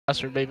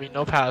Password, baby.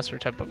 No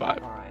password type of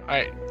vibe. Alright.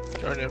 Alright,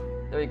 Jordan.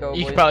 There we go,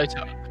 You boys. can probably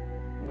tell.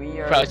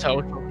 We are... Probably tell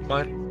which one's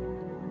mine.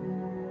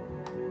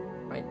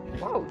 Right.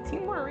 Whoa,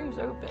 2 more rooms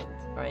opened.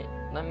 Alright,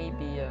 let me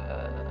be,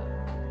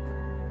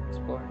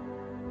 explorer.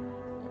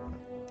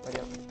 Ready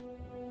up.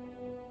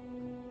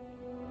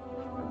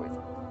 Oh, wait.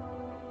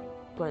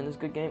 Playing this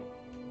good game.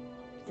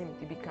 Game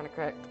to be kinda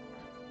cracked.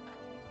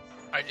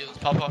 Alright, dude, let's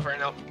pop off right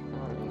now.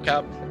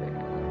 Cap.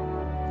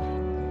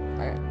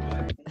 Alright.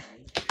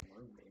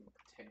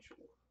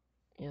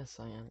 Yes,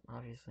 I am,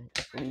 obviously.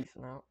 Leave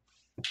now.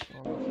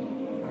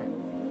 Alright.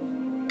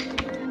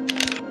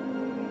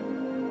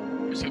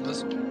 Let's skip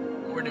this.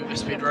 We're doing a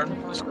speed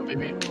run. Let's go,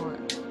 baby.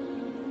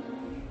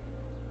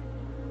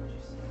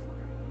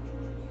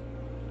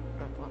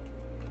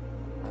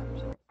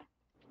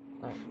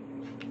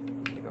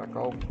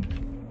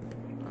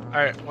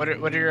 Alright, what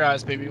are your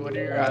eyes, baby? What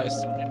are your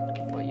eyes?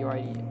 Well, you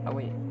already... Oh,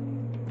 wait.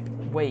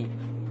 Wait.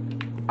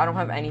 I don't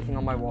have anything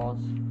on my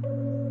walls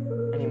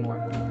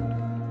anymore.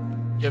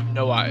 You have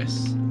no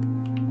eyes.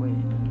 Wait.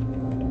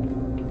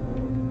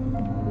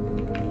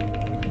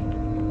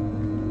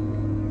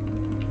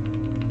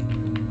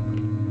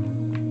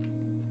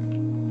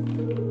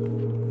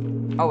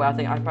 Oh, I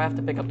think I probably have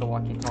to pick up the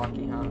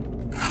walkie-talkie, huh?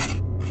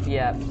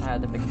 Yeah, I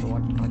had to pick up the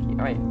walkie-talkie.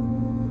 Alright.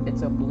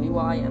 It's a blue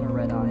eye and a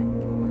red eye.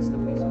 What's the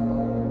reason?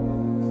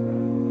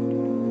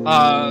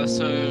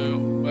 So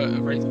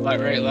what,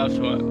 right, left,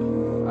 what?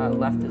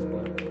 Left is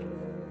blue.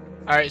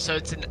 Alright, so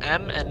it's an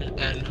M and an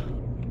N.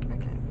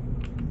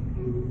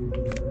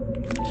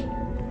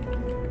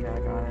 Okay, I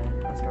got it.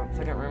 Let's go.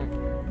 Second room.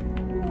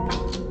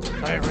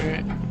 Alright,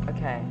 right.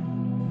 Okay.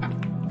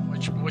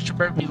 What's your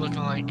bird be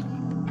looking like?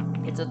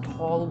 It's a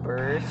tall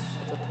bird.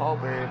 It's a tall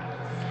bird.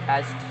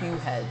 Has 2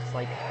 heads,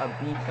 like a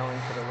beak going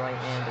to the right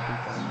and a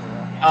beak going to the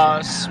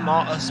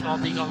left. A small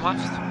beak on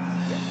left.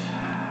 Yes.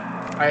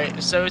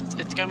 Alright, so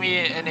it's gonna be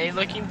an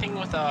A-looking thing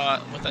with a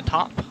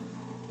top.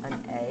 An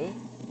A?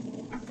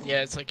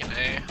 Yeah, it's like an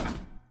A.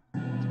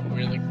 It's a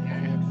weird looking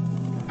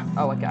A.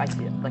 Oh, okay, I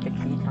see it. Like a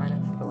key kind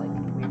of, but like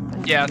weird.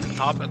 Like... Yeah, at the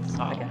top.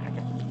 Okay.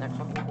 Next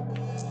one.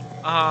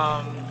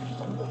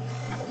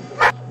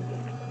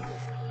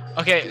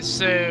 Okay,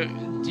 so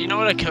do you know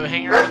what a coat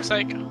hanger looks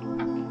like?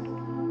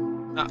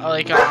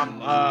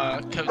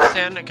 Coat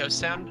stand. A coat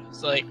stand.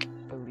 It's like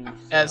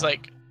it has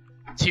like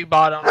 2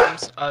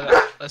 bottoms,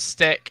 a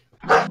stick.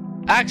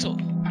 Axel,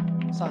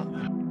 stop.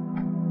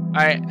 All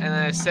right, and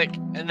then a stick,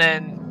 and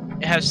then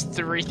it has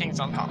 3 things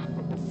on top.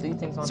 3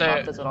 things on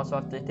top. Does it also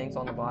have 3 things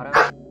on the bottom?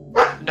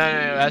 No,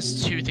 it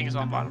has 2 things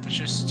on the bottom. It's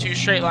just 2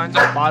 straight lines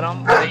on the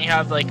bottom. Then you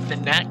have like the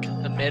neck,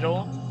 the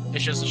middle.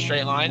 It's just a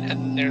straight line,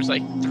 and there's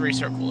like 3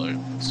 circle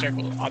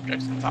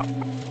objects on top.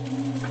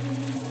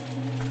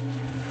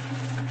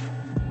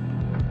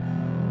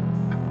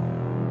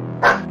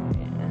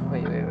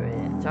 Wait.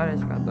 Try to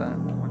describe that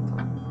one more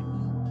time.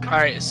 All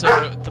right,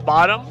 so the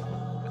bottom,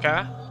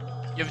 okay.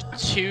 You have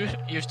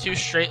two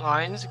straight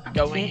lines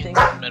going into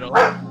the middle.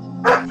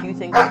 2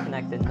 things are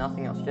connected,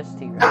 nothing else, just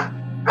 2, right?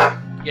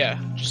 Yeah,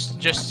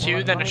 just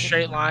 2, then a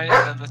straight line,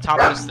 and then the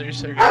top is 3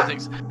 circle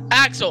things.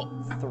 Axel,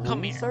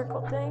 come here. 3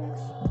 circle things?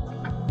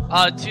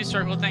 2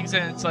 circle things,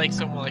 and it's like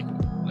some like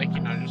you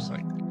know, just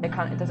like.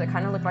 Does it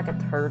kind of look like a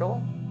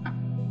turtle?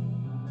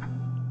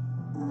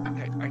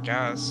 I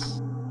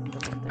guess.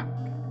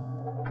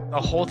 The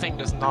whole thing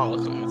does not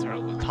look like a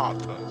turtle. The top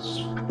does.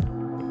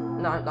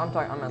 No, I'm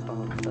meant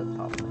the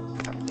top.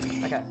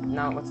 Okay,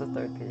 now what's the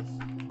 3rd piece?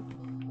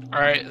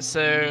 Alright,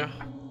 so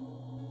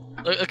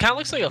it kind of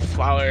looks like a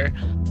flower.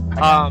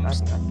 I think I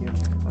see what you're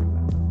talking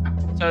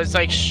about. So it's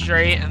like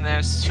straight, and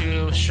there's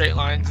 2 straight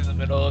lines in the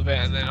middle of it,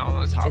 and then on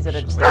the top. Is there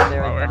a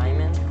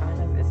diamond kind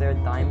of? Is there a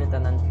diamond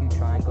and then 2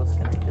 triangles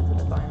connected to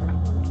the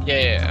diamond?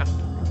 Yeah.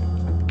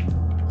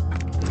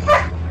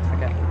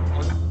 Okay.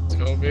 Let's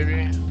go,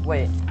 baby.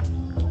 Wait.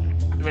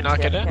 Did we not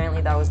get it?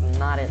 Apparently that was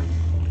not it.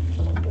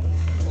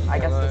 I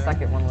guess the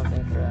second one was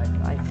incorrect.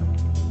 I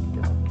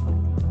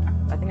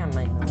think I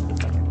might know what the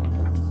second one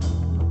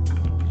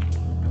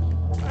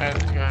was. Alright,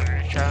 let's go ahead and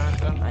retry it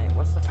then. Alright,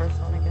 what's the first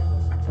one again?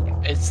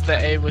 It's the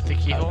A with the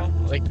keyhole,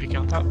 like the key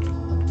on top.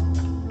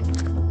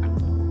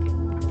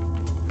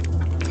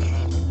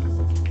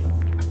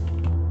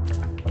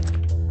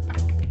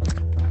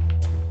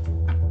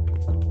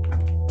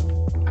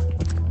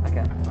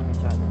 Okay, let me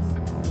try this.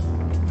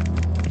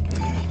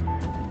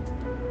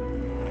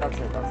 That's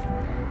it.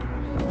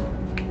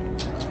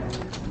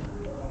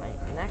 Right,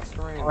 next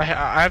room. Oh, I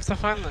have to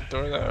find the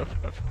door that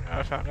opened up for me.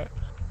 I found it.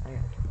 Okay.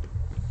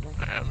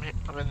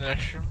 I'm in the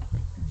next room.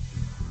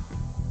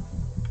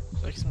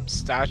 There's like some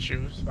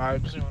statues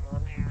vibes going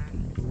on here.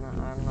 No,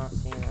 I'm not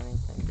seeing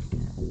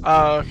anything.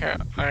 Oh, okay.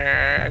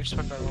 Alright, I just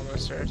went down all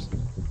those stairs.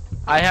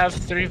 I have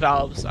 3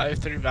 valves.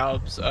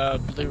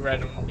 Blue,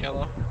 red, and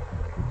yellow.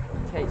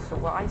 Okay, so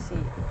what I see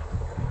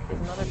is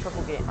another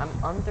purple gate. I'm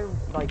under,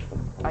 like,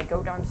 I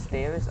go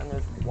downstairs and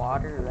there's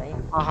water, right?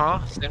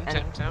 Same.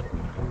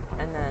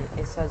 And then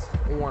it says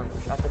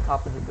orange at the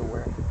top of the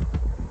door.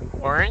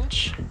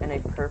 Orange? And a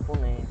purple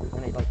name.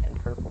 And it, like, in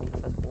purple. It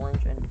says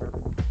orange and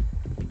purple.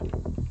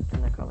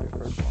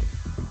 color purple.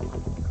 Color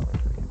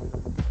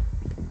purple.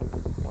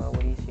 Well,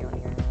 what do you see on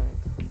your end?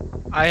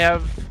 I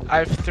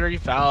have 3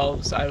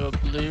 valves. I have a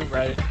blue,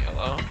 red, and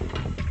yellow.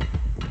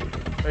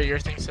 But your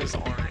thing says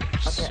orange.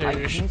 Okay, So I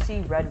you're do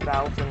see red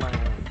valves in my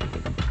end.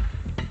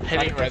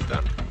 hitting red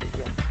then.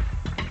 Yeah.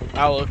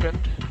 Valve opened.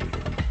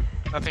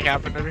 Nothing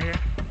happened over here.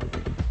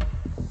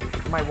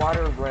 My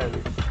water rose.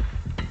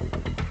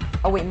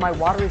 Oh wait, my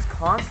water is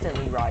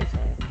constantly rising.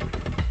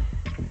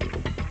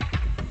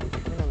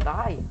 I'm gonna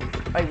die.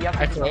 Wait, we have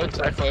to I do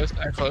something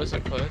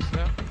closed.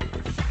 Yeah.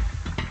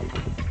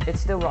 It's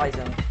still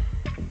rising.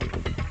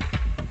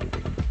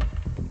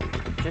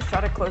 Just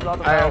try to close all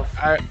the valves.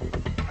 I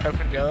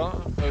opened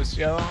yellow, closed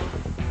yellow.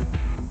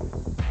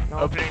 No.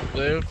 Opening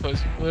blue,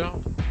 closing blue.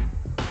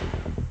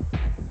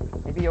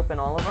 Maybe open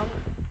all of them?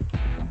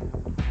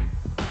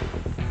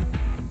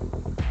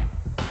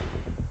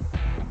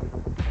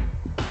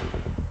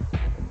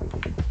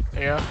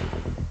 There you go.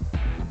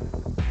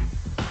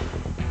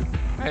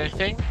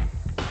 Anything?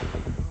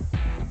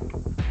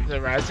 Is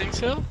it rising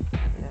still?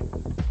 Yeah.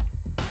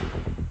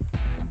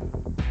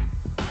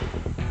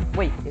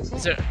 Wait,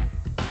 is it?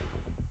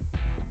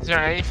 Is there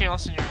anything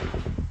else in your room?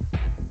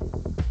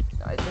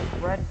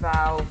 There's red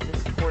valves,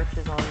 there's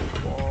torches on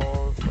these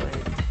walls,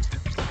 like...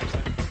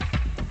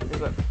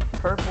 There's a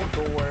purple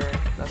door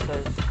that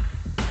says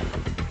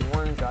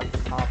orange at the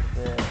top of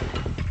it.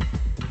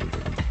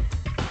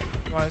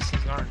 Why is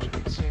this orange? I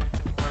don't see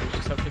anything orange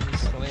except for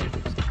these flames.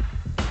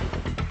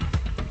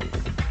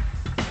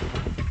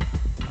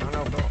 I don't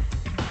know, bro.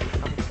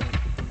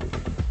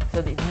 So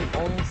you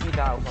only see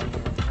valves on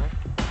here, huh?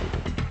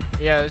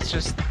 Yeah, it's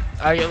just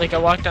I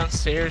walk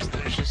downstairs and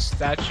there's just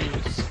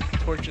statues,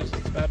 torches.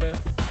 That's about it.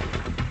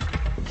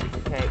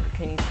 Okay,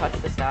 can you touch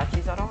the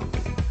statues at all?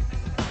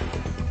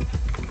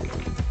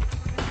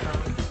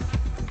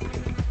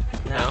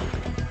 No.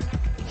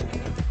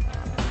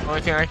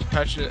 Only thing I can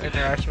touch it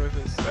interact with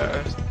is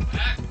valves.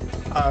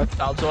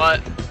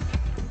 What?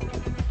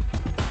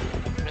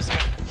 Missing.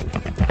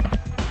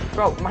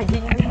 Bro, did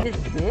you read this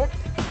bit?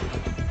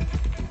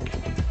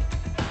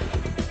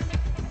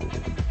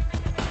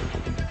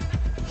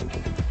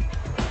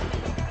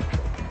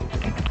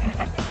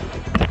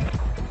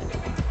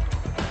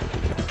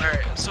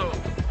 Alright, so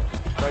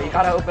Bro, you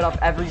gotta open up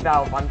every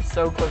valve. I'm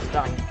so close to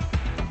dying.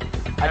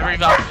 every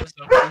valve was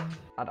open.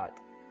 I died.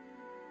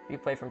 You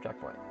play from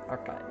checkpoint.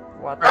 Okay.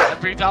 What?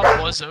 Every valve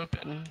was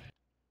open.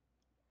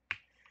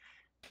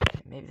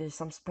 Maybe there's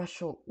some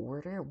special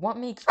order? What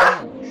makes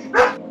orange?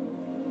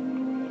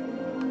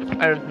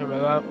 I don't know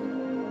about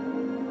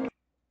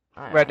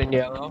that. Red and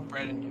yellow.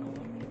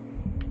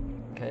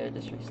 Okay, I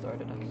just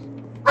restarted us.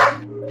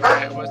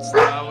 Okay, what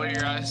are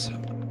your eyes?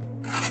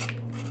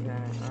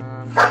 Okay,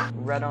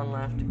 red on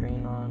left,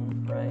 green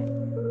on right.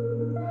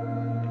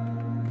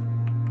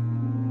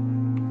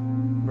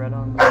 Red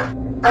on left.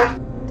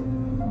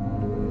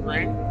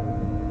 Green?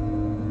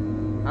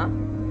 Huh?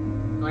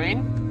 Green?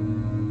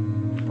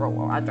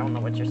 Bro, I don't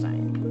know what you're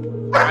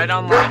saying. Red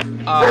on left,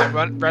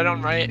 red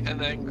on right, and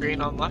then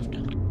green on left.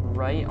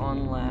 Right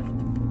on left,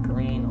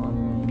 green on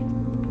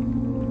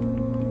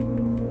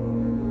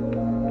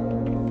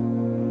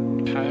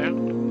Okay.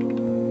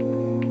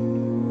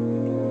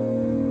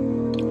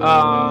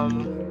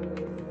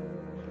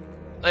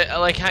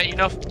 Like how you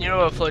know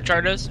what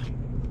flowchart is?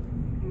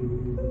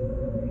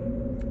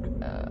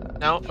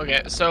 No?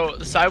 Okay, so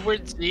the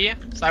sideward C,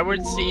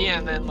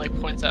 and then like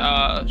points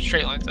at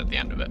straight lines at the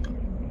end of it.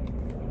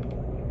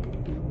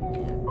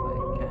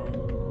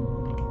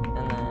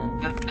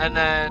 okay. And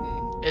then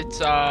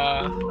it's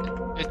a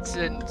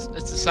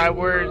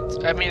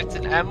sideward. I mean, it's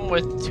an M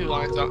with 2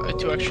 lines on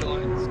 2 extra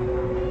lines.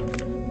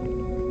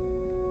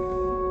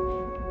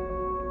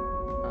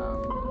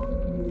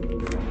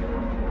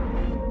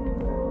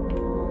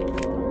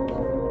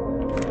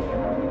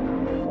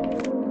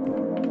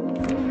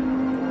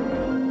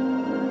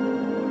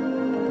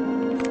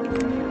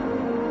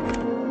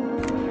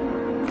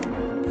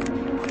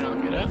 You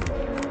don't get it?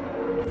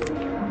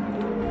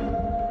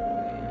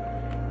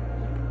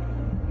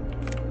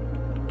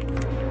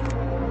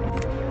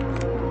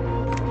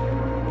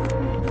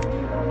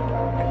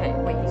 Okay,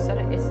 wait, you said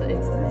it's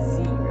the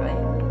Z,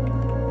 right?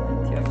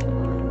 Two extra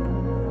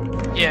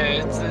lines. Yeah,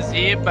 it's the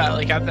Z, but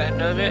like at the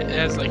end of it, it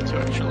has like 2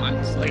 extra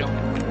lines. Like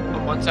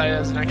on one side it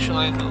has an extra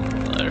line, on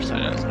the other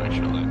side it has an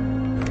extra line.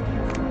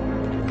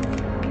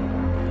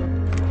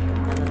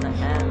 And then the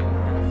M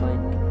has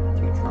like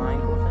 2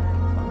 triangles in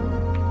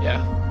it.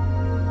 Yeah.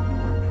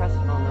 I'm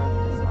pressing on there,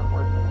 but it's not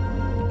working.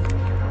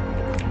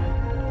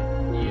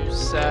 You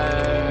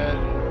said.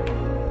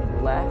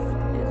 Left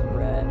is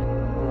red,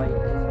 right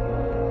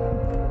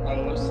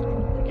is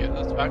Yeah,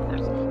 that's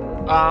backwards.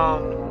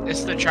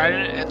 It's the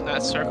trident and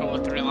that circle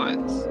with 3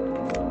 lines.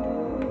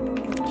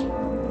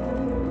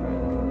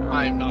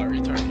 I'm not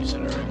retarded, you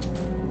said it right.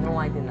 blue. No,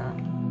 I did not.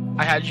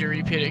 I had you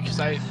repeat it because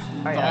I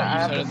Alright, thought I you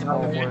have said the it the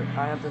skull wrong way. bird.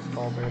 I have the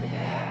skull bird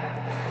again.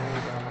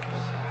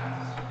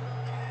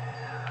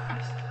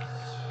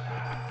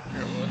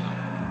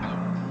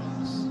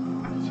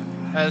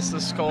 As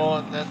the skull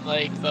and then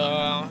like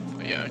the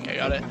Yeah, okay,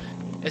 got it.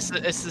 It's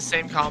the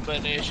same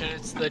combination.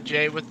 It's the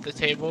J with the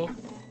table.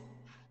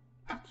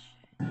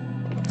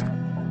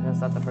 Is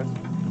that the first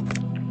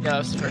one? Yeah,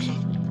 that's the first one.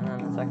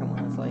 And then the second one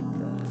is like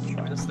the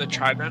trident. It's the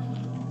trident.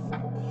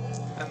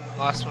 And the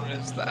last one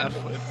is the F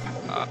with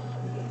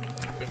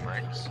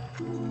boomerangs.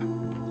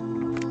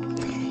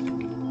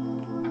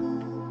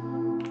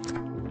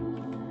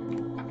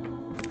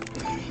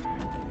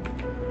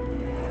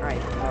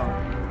 Alright,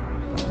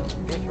 so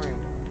this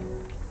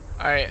room.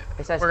 Alright,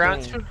 It says we're on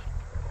green. to.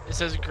 It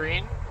says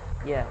green.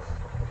 Yes.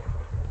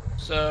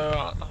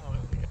 So, oh,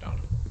 let me get down.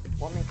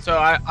 What makes So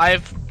I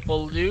have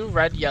blue,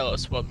 red, yellow.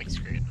 So what makes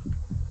green?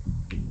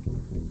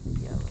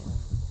 yellow?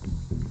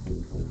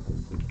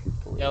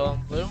 Yellow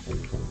and blue.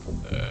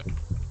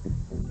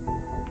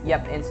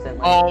 Yep,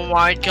 instantly. Oh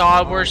my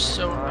God, we're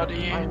so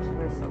nutty.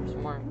 We're so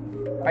smart.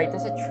 Alright,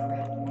 does it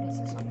trap? What is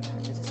this on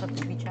chat? Is this a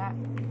booby chat?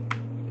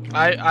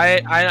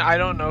 I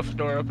don't know if the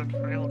door opened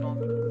for me. Hold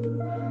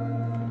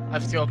on. I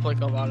have to go up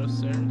like a lot of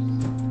stairs. Okay.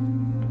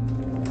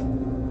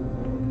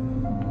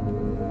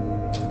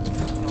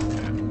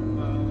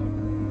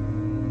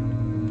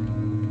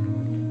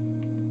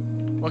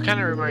 What kind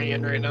of room are you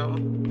in right now?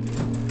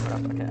 Hold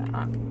up, okay.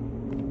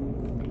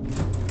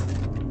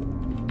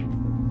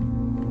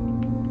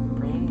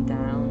 Bring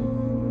down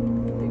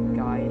the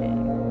guiding.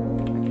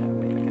 Okay,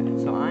 wait,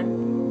 okay. So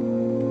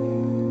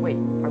wait,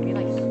 are we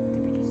like,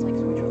 did we just like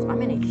switch roles?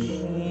 I'm in a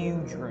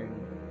huge room.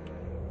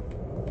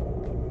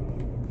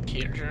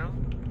 Huge room?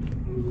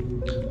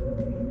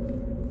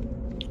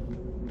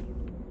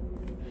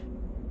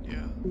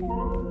 Yeah.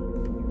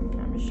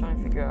 I'm just trying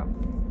to figure out.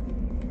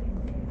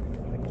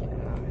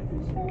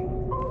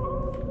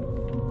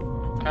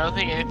 I don't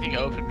think anything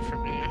opened for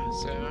me,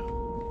 so.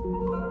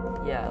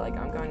 Yeah, like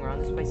I'm going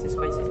around this place. This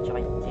place is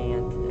gigantic.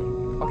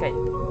 Okay,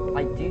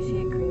 I do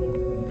see a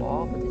green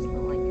ball, but it's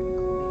not like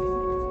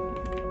clear.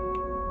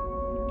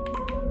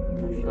 I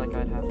feel like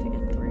I'd have to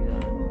get through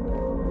that.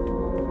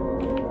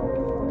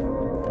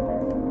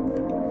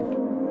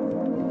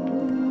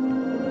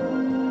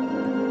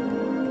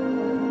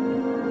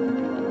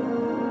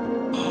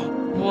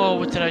 Whoa,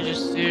 what did I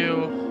just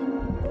do?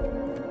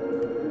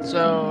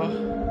 So,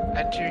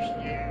 enter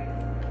here.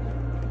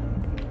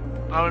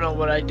 I don't know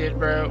what I did,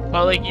 bro.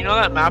 But like, you know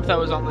that map that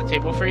was on the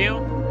table for you?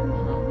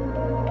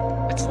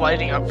 It's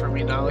lighting up for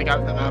me now. Like, I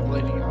have the map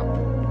lighting up.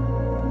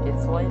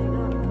 It's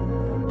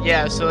lighting up.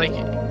 Yeah, so like,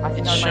 I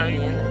think it's I might be showing.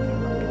 in it.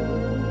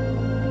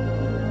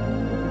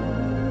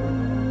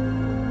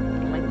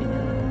 I might be in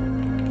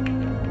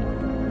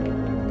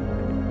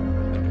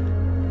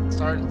It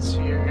starts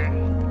here. it.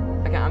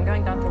 Okay, I'm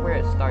going down to where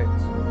it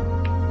starts.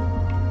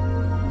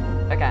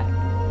 Okay.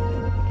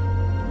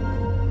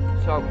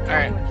 So,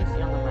 tell me what you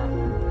see on the map.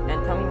 And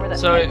tell me where the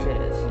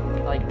exit is.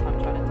 Like, try to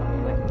tell me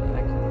like the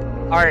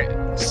exit. Alright,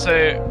 so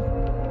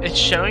it's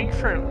showing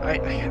from.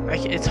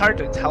 It's hard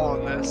to tell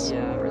on this.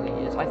 Yeah, it really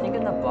is. I think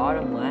in the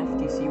bottom left,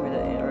 do you see where the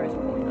arrow is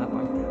pointing up?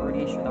 I'm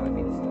pretty sure that would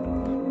be the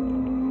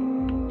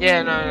start.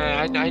 Yeah, no,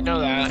 I know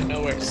that. I know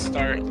where it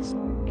starts.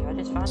 Okay, I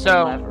just found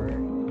So- the lever.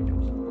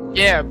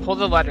 Yeah, pull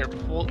the lever.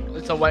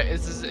 It's a white.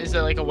 Is it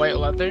like a white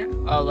leather?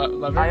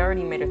 Lever. I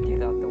already made it through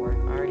that door.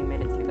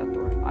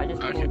 I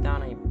just Okay. pulled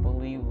down a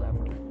blue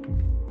lever.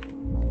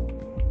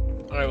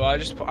 Alright, well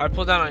I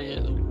pulled down on you.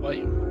 What?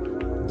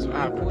 So what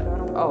happened?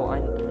 Oh, I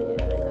know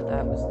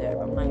that was there,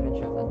 but I'm not even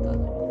sure if that does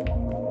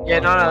anything. Yeah,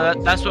 no,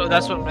 that's what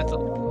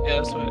mental. Yeah,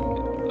 that's what.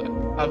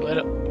 I lit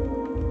up.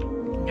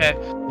 Okay.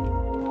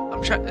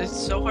 I'm trying. It's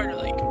so hard to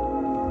like.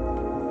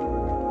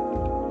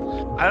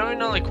 I don't even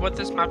know like what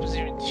this map is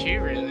even to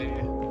really.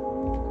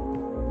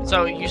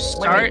 So you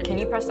start. Wait, can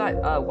you press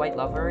that white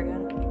lever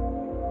again?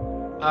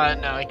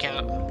 No, I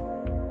can't.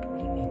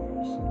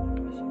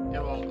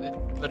 It won't. It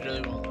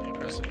literally won't let me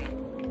press it.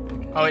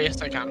 Oh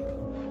yes, I can.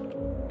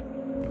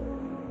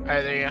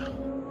 Alright, there you go.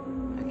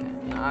 Okay,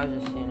 yeah, I was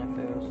just seeing if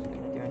it was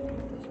gonna do anything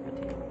with this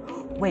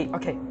particular. Wait,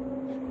 okay.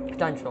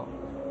 Potential.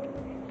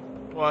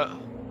 What?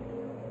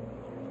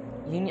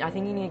 I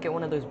think you need to get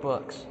one of those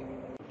books.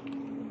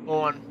 What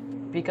one?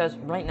 Because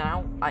right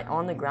now,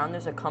 on the ground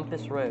there's a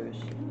compass rose.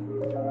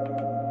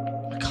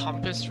 A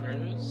compass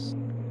rose?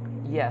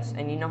 Yes,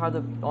 and you know how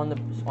on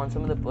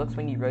some of the books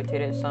when you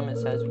rotate it some it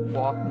says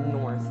walk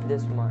north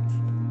this much.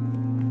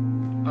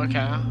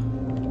 Okay.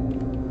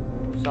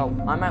 So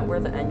I'm at where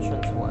the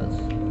entrance was.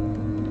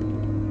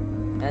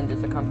 And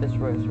there's a compass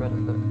rose right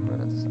at the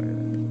start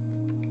of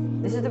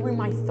it. This is the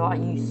room I thought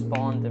you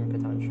spawned in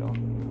potential.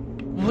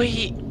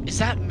 Wait, is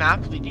that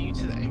map leading you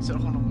to the exit?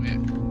 Hold on, wait.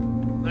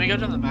 Let me go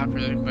down the map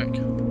really quick.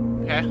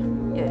 Okay?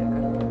 Yeah,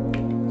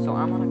 okay. So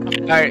I'm on a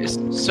compass. Alright,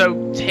 so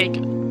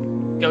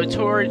go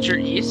towards your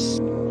east.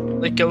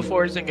 Like, go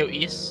forwards and go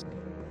east.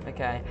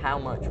 Okay, how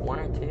much? 1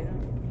 or 2?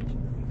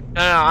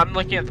 No, I'm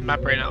looking at the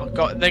map right now.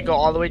 Then go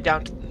all the way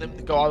down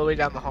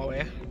the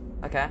hallway.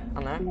 Okay,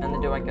 I'm there. And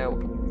then do I go to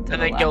And the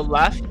then left? go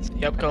left.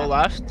 Yep, go Okay.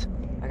 left.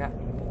 Okay.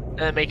 And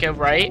then make a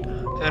right.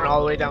 And then all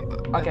the way down. And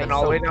Okay, then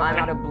all the way down I'm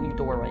there. at a blue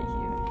door right here.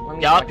 Let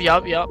me Yup,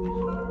 check. yup.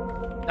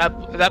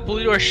 That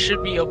blue door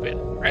should be open,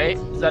 right?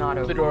 Is that Not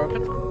blue open. door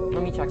open?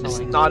 Let me check It's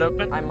something. not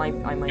open? I might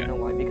Yeah. know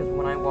why. Because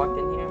when I walked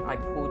in here, I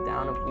pulled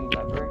down a blue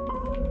lever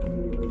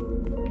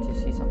to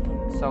see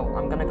something. So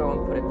I'm gonna go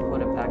and put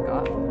it back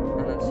up,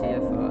 and then see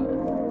if the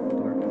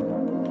door comes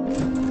up.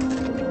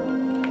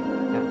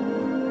 Yeah.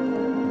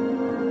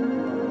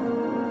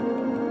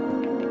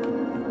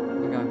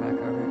 I'm going back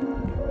over.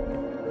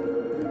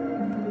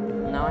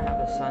 Now I have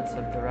a sense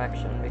of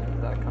direction because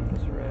that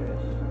compass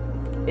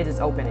rose. It is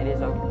open. It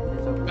is open. It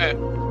is open. Okay.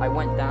 I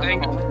went down the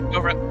Then hallway. go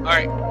right.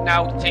 Alright,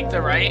 now take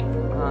the right.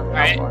 How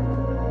Right. far?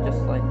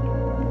 Just like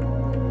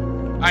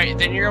Alright,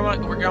 then we're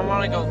gonna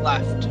wanna go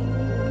left.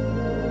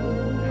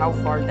 how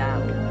far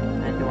down?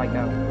 And do I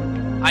go?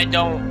 I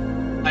don't,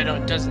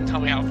 it doesn't tell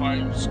me how far.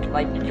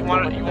 Like You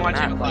want look to at the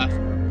take map, like, left.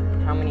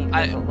 how many?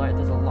 There's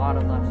a lot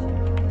of lefts here.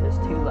 There's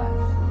 2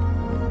 lefts.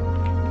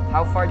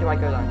 How far do I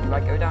go down? Do I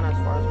go down as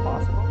far as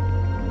possible?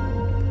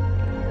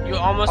 You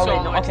almost Oh go wait,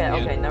 all the no, way to the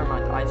okay, end. never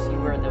mind. I see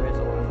where there is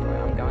a left.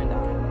 Right, I'm going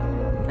down.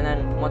 And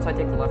then once I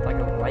take the left, I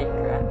go right,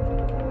 correct?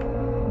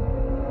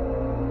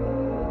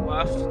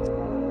 Left.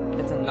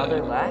 It's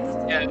another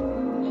left? Yeah.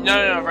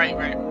 No, right.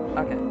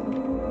 Okay.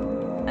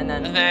 And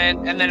then,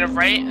 And then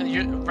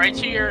right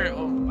to your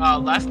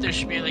left, there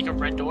should be like a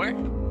red door.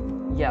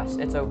 yes,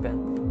 it's open.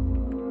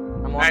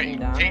 I'm walking Alright,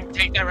 down.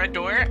 take that red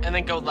door, and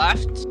then go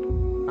left,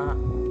 Uh-huh.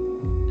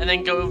 and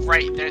then go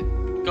right. There,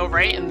 go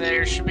right, and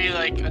there should be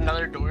like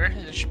another door.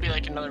 There should be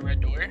like another red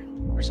door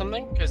or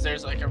something, because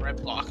there's like a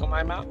red block on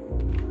my map.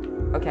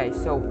 Okay,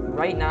 so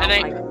right now, And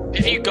then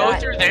if you take go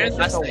that, through and there, it's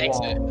that's just the a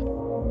exit. wall.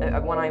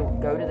 When I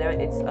go to there,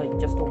 it's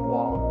just a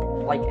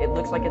wall. Like, it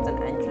looks like it's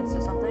an entrance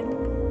to something.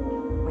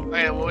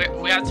 Okay, well,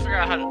 we have to figure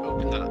out how to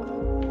open that.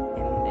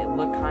 It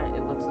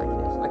looks like it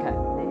is. Okay,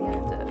 maybe I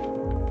have to.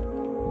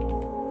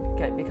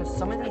 Okay, because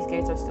some of these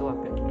gates are still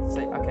open. So,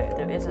 okay,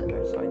 there is another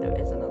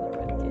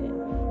red gate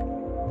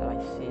that I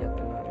see at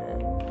the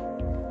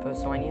moment. But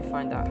so I need to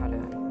find out how to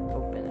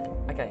open it.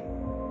 Okay,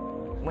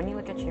 when you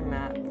look at your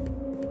map,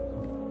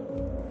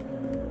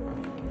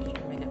 just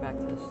trying to make it back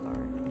to the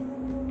start.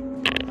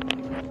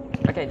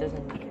 Okay, there's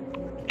a.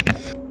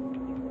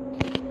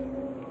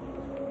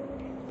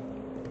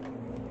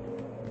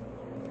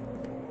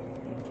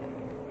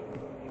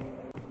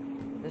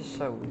 This is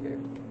so weird.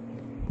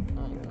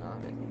 I don't even know how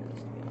to do this,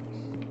 to be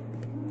honest.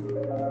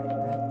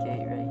 Red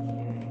gate right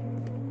here.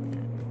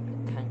 That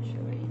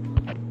potentially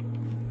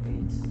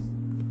leads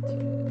to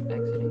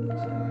exiting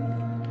this area.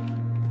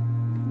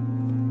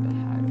 But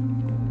how do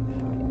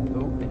I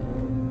open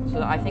it? So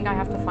I think I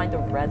have to find a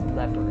red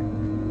lever.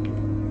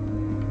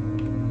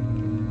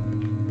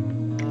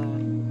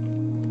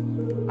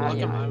 I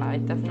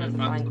definitely have to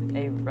find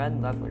a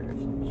red lever of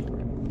some sort.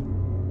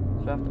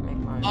 So I have to make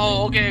my.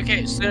 Oh,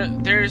 okay. So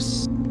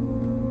there's.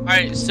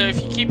 Alright, so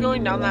if you keep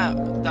going down that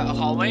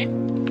hallway, the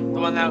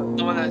one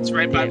that's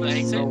right by the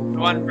exit, the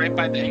one right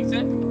by the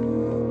exit.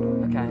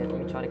 Okay, let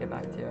me try to get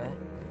back to it.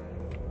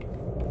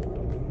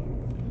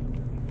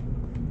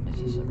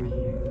 Is this it right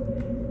here?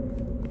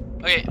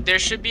 Okay, there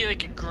should be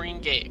like a green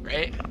gate,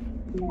 right? I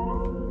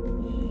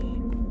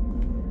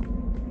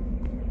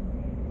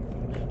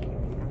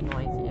have no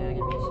idea.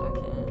 Give me a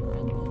second.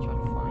 I need to try to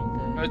find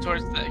it. Go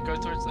towards the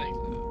exit.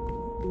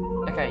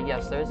 Okay,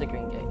 yes, there is a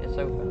green gate. It's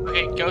open.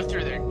 Okay, go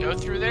through there. Go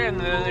through there, and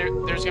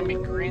then there's gonna be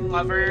green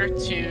lever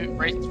to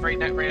right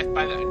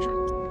by the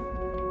entrance.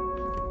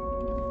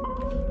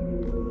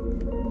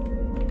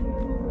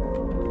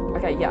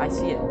 Okay, yeah, I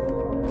see it.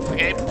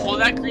 Okay, pull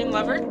that green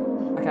lever,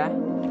 Okay.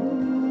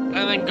 and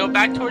then go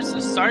back towards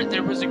the start.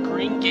 There was a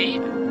green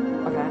gate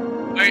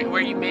Okay.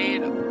 where you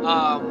made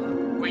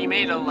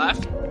a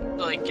left to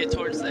like get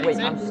towards the Wait,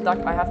 exit. I'm stuck.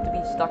 I have to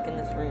be stuck in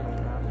this room now.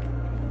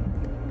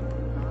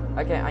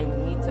 Okay, I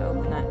need to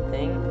open that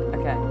thing.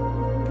 Okay.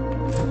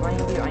 What I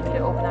need to do, I need to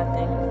open that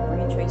thing,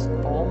 retrace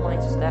all my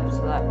steps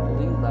to that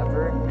blue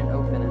lever, and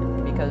open it.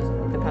 Because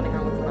depending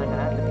on which one I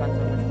have, depends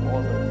on which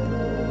walls I have.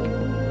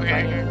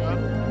 Okay, here you go.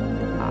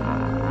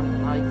 I'm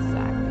not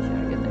exactly sure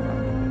I get the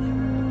calculation.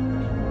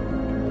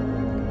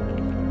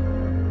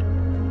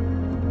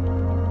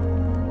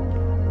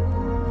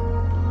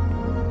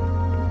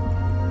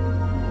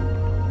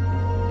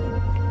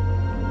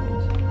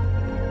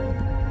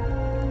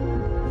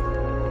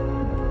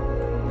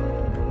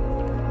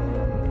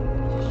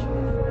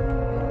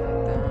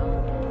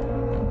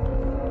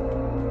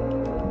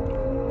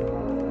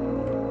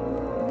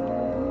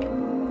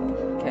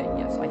 Okay,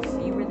 yes, I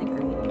see where the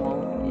green wall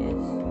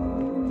is.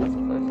 That's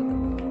close at the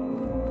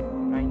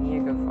moment. I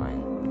need to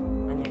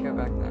go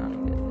back down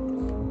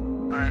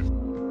and Alright,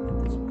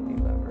 get this blue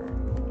lever.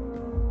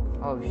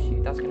 Oh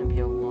shoot, that's gonna be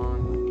a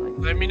long, like,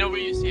 let me know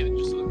what you see.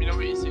 Just let me know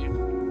what you see.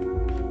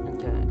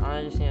 okay,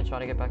 I just need to try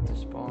to get back to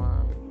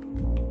spawn.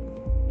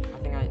 I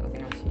think I see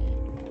it.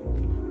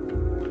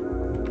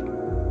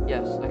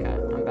 Yes, okay,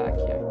 I'm back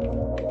here.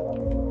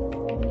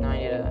 Now I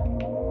need to,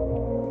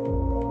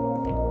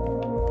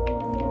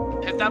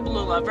 Hit that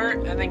blue lever,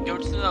 and then go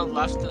to the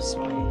left to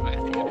spawn. I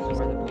think it this is is.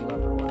 where the blue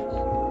lever was.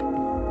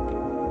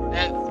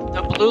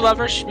 The blue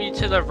lever should be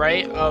to the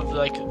right of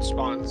like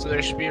spawn, so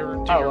there should be a to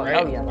your right.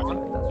 Oh yeah, that's spawn.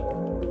 right, that's right.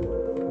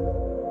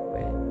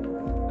 Wait.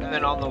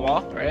 then on the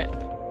wall, right?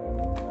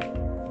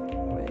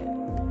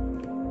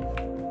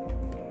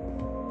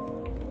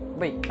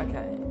 Wait,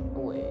 okay.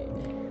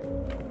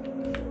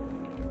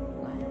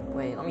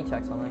 Wait, let me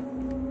check something.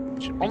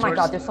 Oh my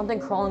god, there's something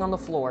crawling on the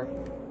floor.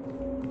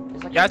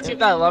 Like you have to get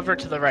that lever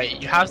to the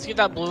right. You have to get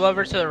that blue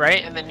lever to the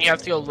right, and then you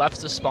have to go left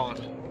to spawn.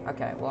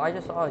 Okay, well I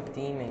just saw a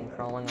demon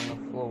crawling on the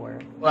floor.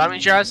 Well, that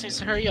means your ass needs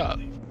to hurry up.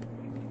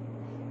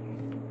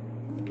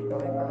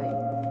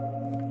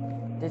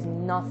 Right. There's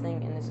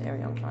nothing in this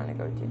area I'm trying to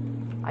go to.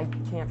 I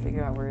can't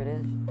figure out where it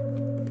is.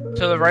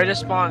 To the right of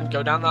spawn,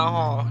 go down that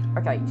hall.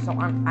 Okay, so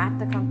I'm at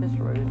the compass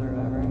rose or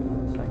whatever.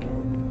 One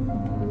second.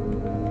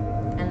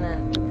 And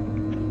then...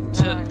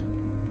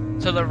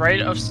 To the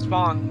right of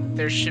spawn,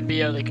 there should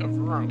be like a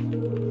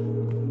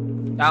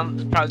room.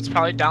 It's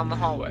probably down the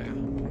hallway.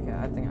 Okay,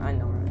 I think I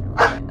know right now.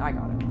 Okay, I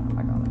got it now.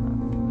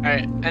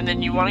 Alright, and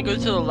then you want to go to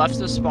the left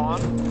of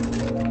spawn.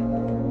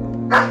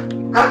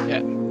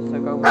 Yeah. So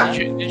go left.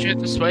 Did you hit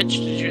the switch?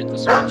 Did you hit the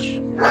switch?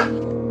 Yeah.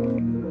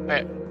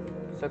 Alright.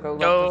 So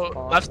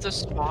go left to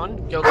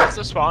spawn. Go left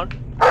to spawn.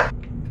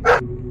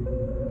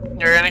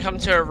 You're gonna come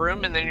to a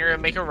room and then you're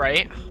gonna make a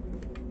right.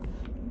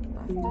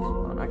 Left to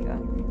spawn, okay.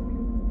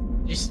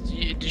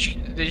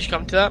 Did you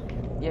come to that?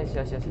 Yes.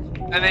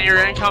 And then you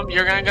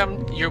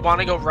want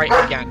to go right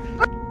again.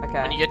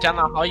 Okay. When you get down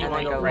the hall, you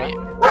want to go right.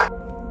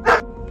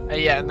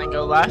 Yeah, and then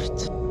go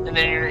left. And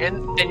then you're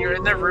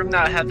in the room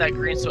that had that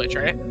green switch,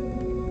 right?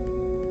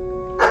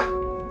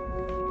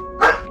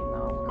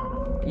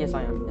 No. Yes,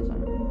 I am.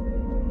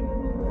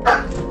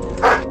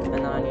 And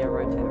then I need to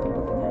rotate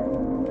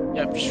around.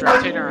 Yep, just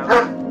rotate around.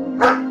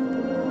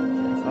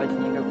 Okay, so I just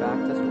need to go back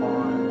to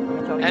spawn. Let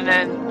me tell you. And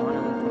then.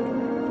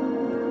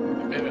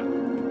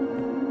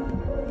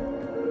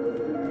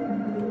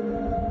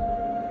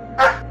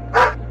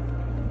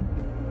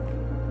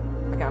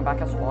 Okay, I'm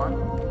back at spawn.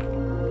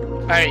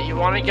 Alright, you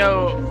want to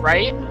go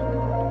right.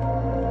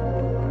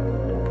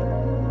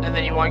 And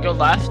then you want to go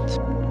left.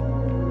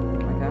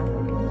 Okay.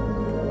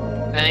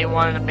 And then you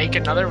want to make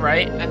another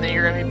right. And then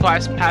you're going to be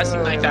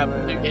passing like that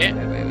blue gate.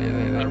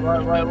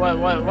 Wait.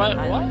 What?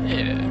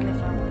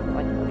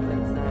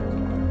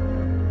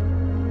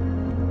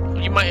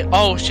 You might.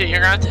 Oh shit! You're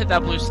gonna have to hit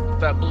that blue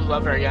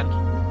lever again.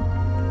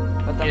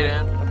 But then Get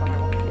in. I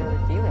won't be able to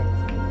do it.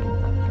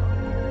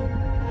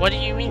 What do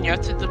you mean? You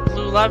have to hit the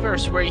blue lever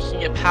so where you can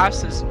get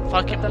past this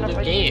fucking But then blue if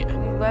I gate. hit the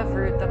blue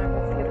lever, then I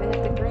won't be able to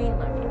hit the green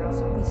lever, or else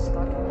I'll be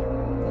stuck in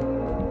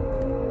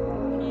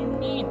What do you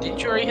mean? Didn't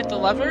you already hit the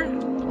lever?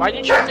 Why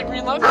didn't you hit the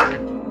green lever?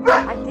 it.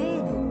 I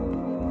did.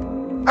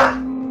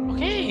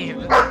 Okay,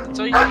 that's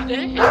all you need to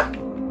hit.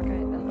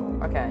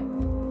 Okay.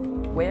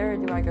 Where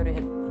do I go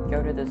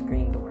to this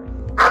green door?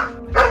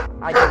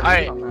 I don't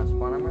Alright. on that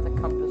spawn. I'm where the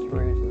compass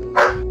rose is.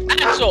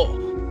 Axel!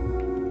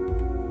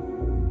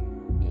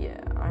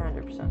 Yeah, I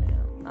 100%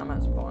 am. I'm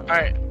at spawn.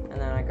 Alright. And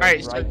then I go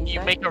Alright, right. so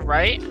you make a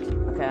right.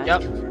 Okay.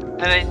 Yep.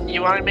 And then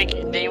you want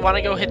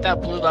to go hit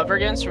that blue lever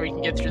again so we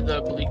can get through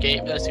the blue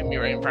gate that's gonna be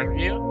right in front of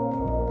you.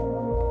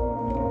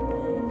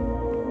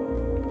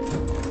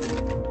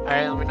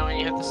 Alright, let me know when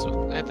you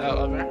hit that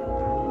lever.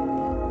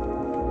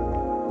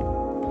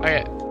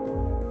 Okay.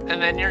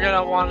 And then you're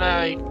gonna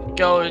wanna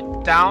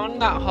go down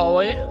that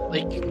hallway,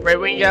 like right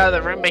when you get out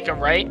of the room, make a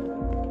right,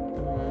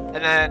 and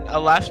then a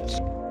left,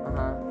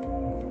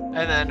 and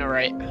then a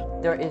right.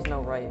 There is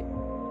no right.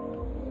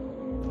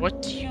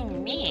 What do you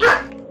mean?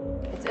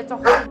 It's a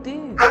whole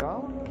dude,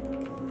 bro.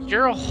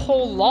 You're a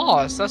whole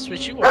loss. That's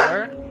what you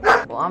are.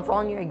 Well, I'm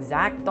following your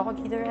exact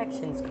doggy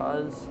directions,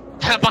 cuz.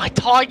 My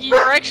doggy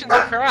directions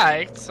are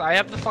correct. I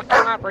have the fucking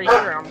map right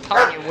here. I'm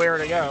telling you where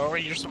to go.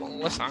 You just won't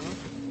listen.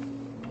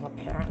 Well,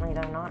 apparently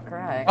they're not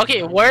correct.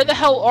 Okay, where the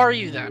hell are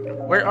you then?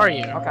 Where are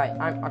you? Okay,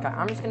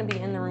 I'm just gonna be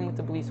in the room with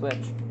the blue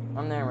switch.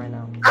 I'm there right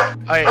now.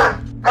 Alright.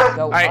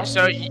 Go Alright, up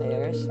so the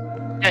stairs,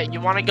 yeah,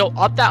 you want to go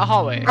up that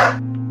hallway.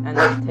 and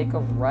then take a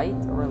right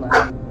or a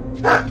left.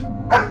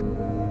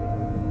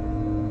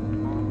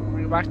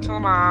 Go back to the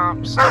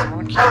maps. I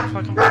want to keep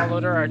fucking follow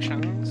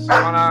directions.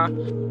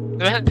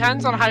 It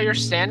depends on how you're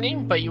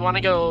standing, but you want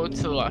to go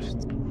to the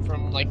left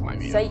from like my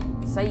view. Say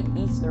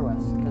east or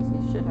west, because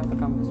you should have a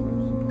compass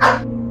rose.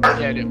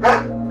 Yeah, I do.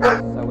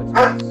 So it's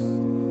west.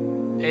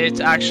 It's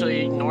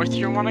actually north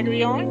you want to be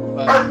going,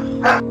 but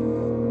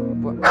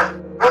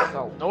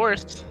So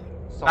north.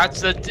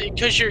 That's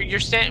because you're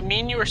staying. Me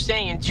and you are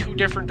staying in two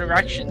different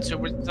directions,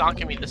 so it's not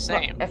gonna be the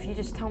same. If you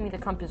just tell me the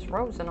compass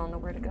rose, then I'll know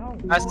where to go.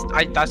 That's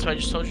why I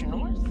just told you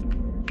north.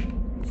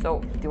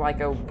 So do I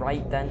go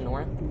right then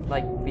north?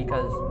 Like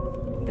because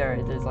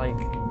there's like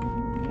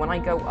when I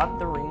go up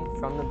the room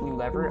from the blue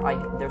lever,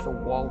 there's a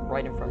wall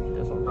right in front of me.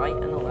 There's a right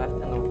and a left,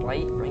 and the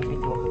right brings me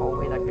to a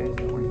hallway that goes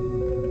north.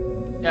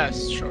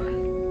 Yes, sure.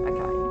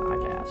 Okay, I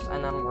guess.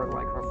 And then where do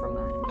I go from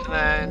there?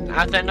 And then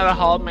at the end of the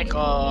hall, make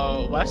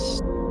a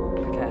west.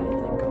 Okay,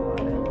 thank God.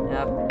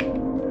 Yep.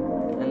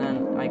 And then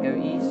I go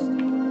east.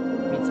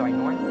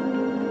 North.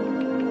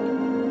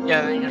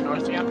 Yeah, then you're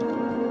north again.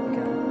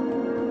 Okay.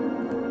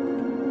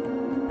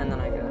 And then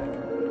I go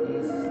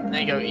east. And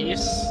then you go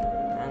east.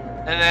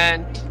 And And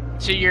then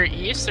to your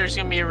east, there's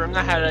gonna be a room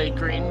that had a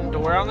green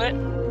door on it.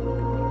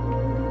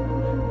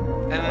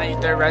 And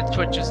then there are red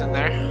switches in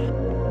there.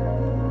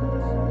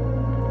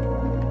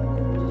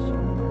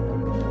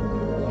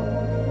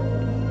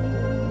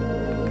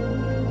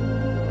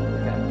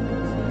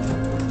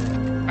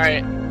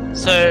 Alright,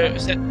 so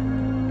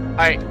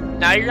alright,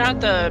 now you're gonna have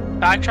to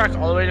backtrack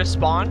all the way to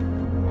spawn.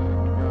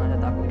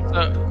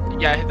 So,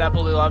 yeah, hit that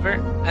blue lever,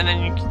 and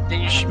then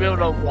you should be able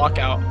to walk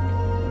out.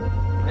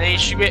 And then you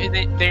should be,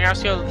 then you have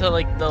to go to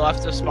like the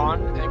left of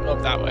spawn and go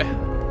up that way.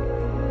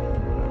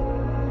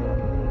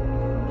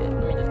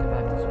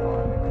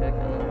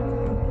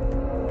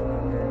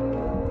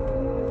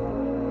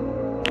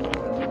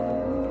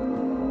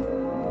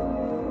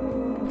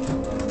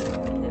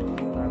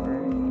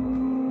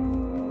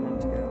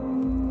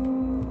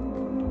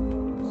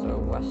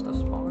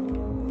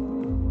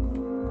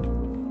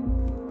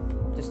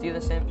 Do the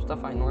same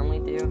stuff I normally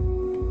do.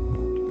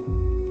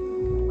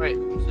 Wait,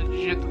 so did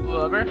you hit the blue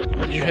lever?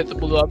 Did you hit the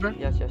blue lever?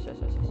 Yes. And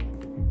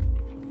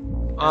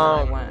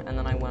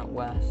then I went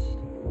west.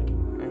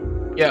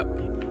 Right? Yep.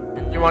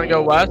 You want to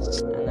go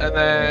west, and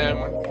then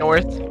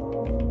north,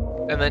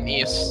 and then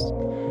east.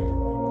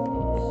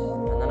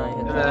 And then I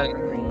hit the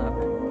green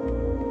lever.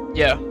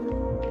 Yeah.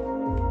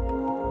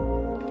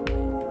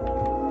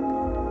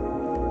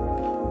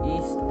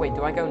 East. Wait,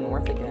 do I go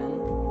north again?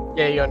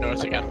 Yeah, you go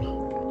north again.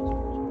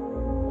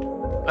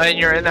 And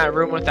you're in that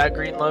room with that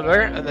green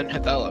lever, and then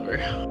hit that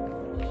lever.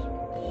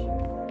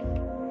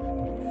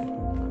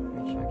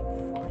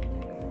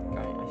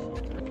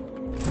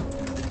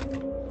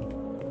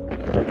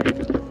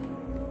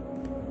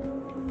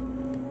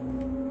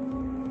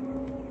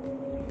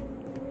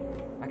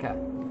 Okay.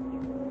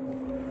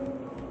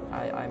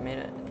 I made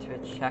it to a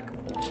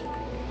checkpoint.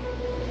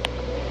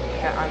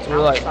 Okay, I'm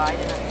so outside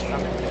and I'm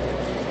summoned.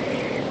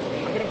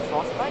 I'm getting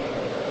frostbite?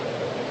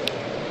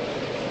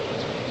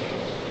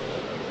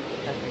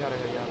 I gotta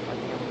hurry up. I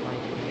think I'm fine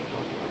getting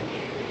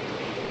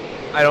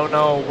frostbite. I don't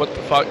know what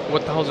the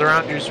hell's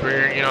around you, so I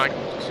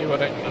can see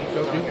what I can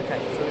go do. Okay,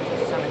 so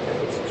there's a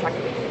cemetery. It's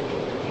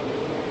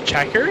checkers.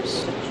 Checkers?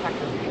 It's a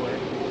checkerboard.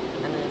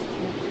 And then there's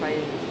two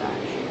players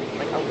statues.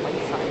 Like a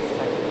life-size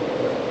checkerboard.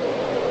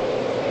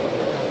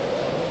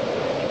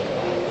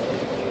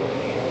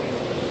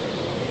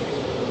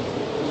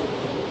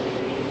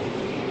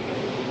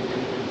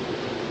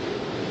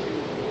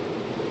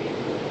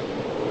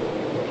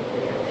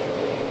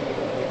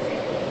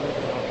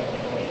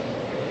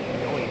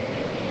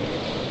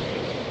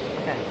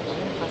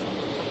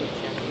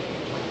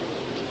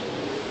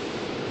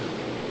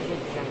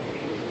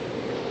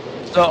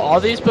 So all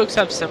these books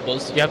have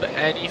symbols. Do you have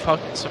any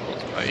fucking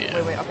symbols by you?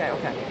 Wait, okay.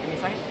 Give me a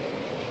second.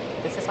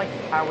 This is like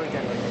power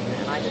generation,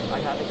 and I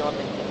have to go up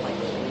and hit like.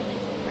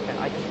 Okay,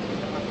 I just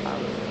turned on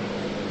power.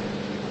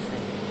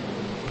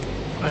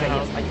 Okay,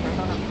 yes, I turned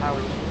on a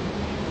power.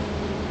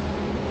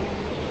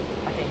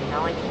 Okay,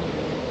 now I can use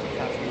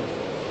chassis.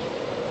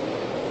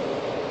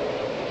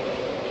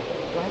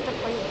 Do I have to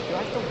win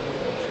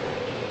this?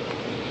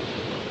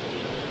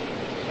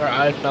 I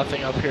have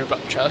nothing up here but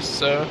chess,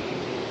 so.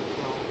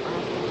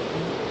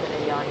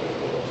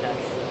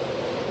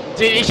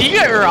 Dude, you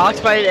get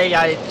rocked by an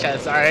AI in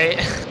chess, alright?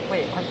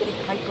 Wait, I'm getting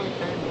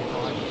hypothermia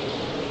on.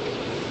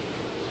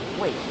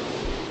 Wait.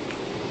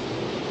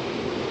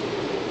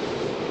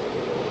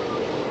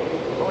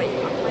 Oh wait,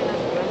 I'm playing as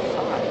both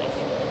sides.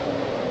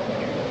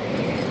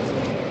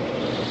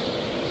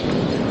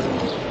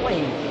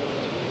 Wait.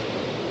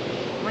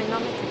 Am I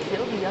not meant to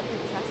kill the other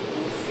chess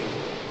piece?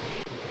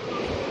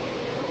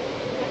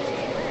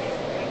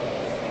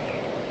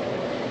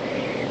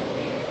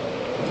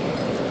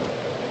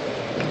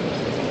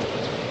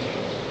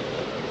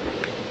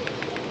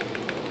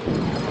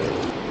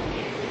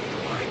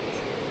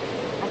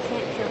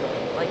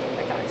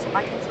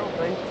 I control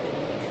both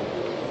things.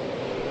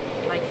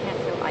 And I can't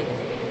feel either.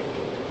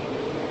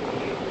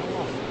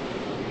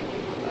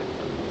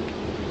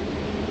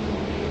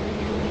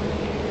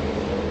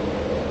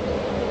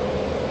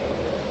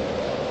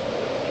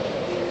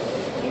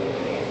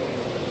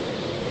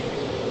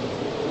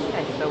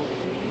 Okay, so do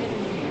you need any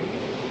here?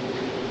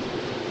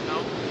 No.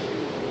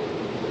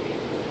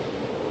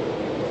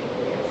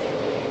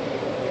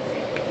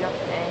 Do you have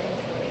any?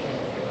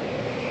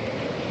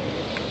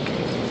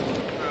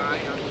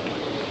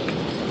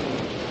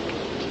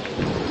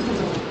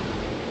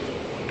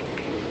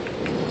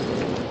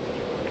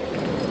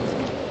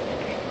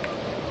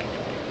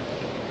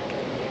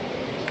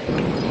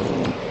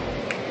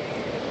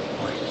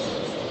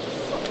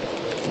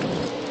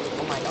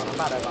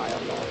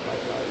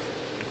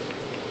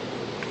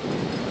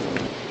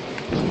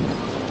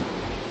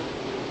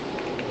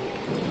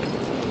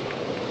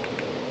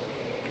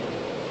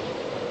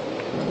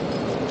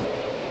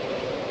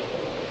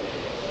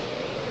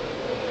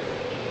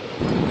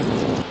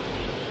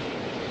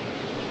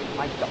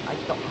 I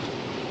don't.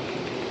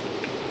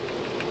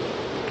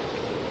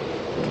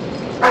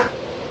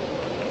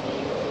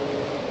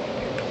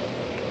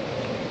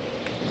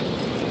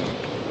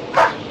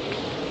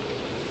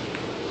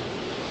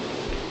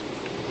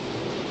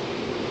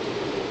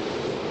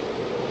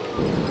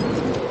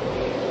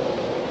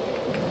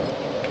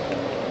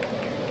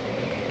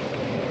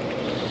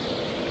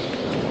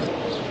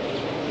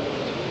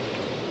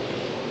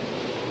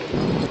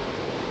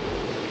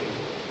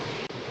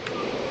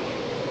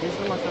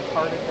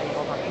 hardest thing of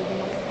all time. You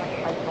know what?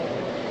 Like,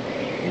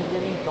 you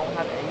literally don't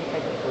have any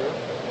type of clue.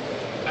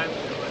 I have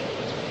no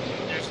idea.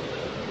 There's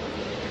literally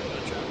nothing in here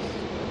but chests.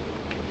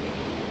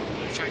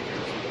 There's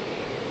tractors.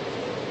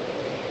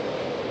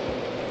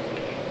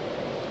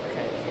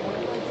 Okay, so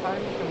whenever I try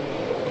to make a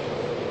move in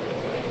some sort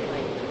of way,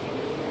 like,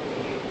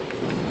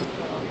 that's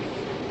what I was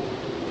saying.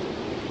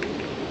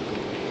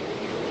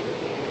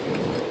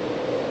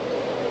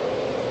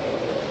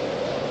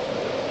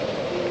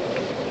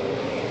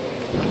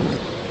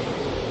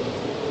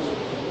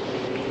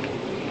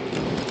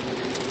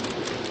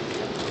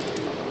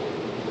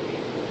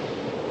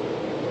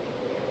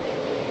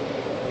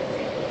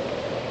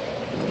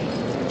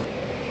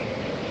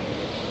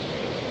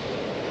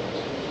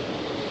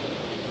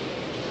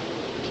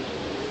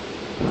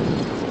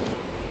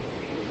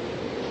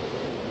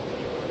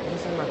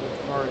 This is my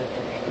retarded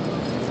thing.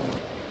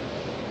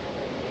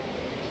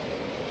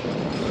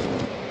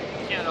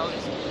 Yeah, all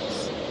these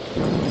chests.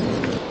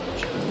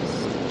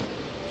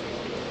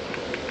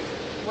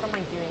 What am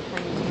I doing?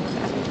 Can you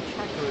look at these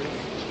checkers?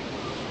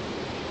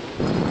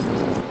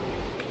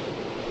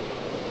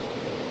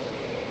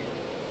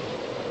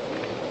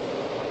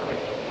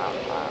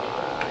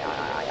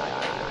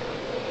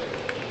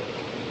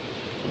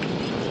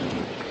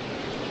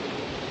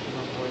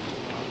 My voice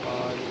is not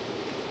God.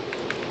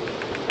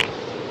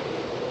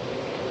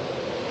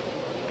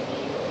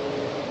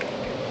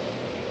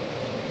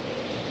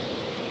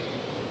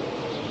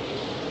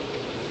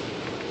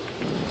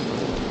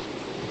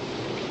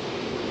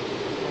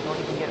 I don't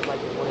even get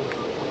like what is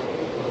the point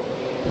of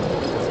locating.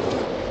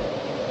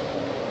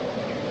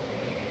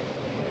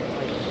 What is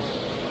like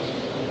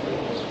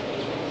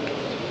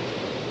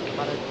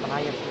gotta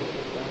buy a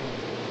freaking thing.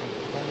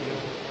 Don't do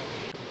anything.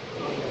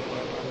 Oh yeah,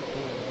 but I'm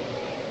doing this.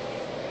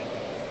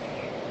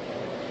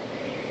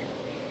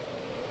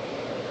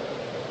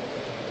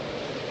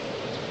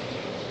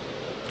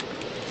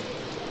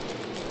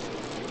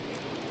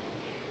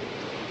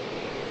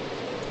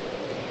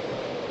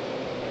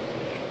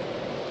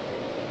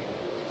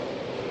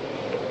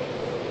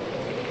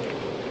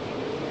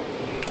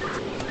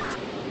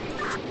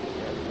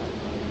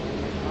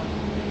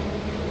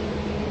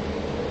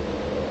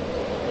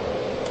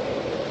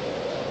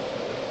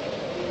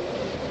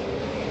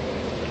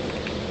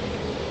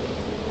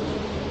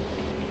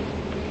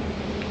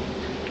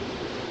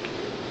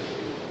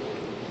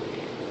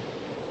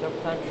 Still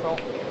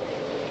potential.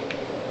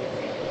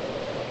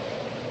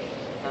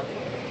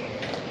 Potential?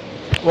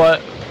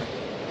 What?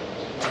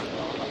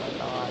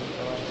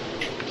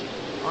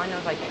 All I know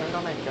is I turned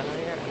on a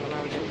generator and then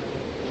I was just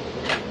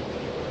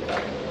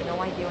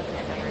no idea what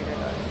this generator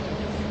does.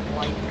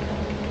 Like,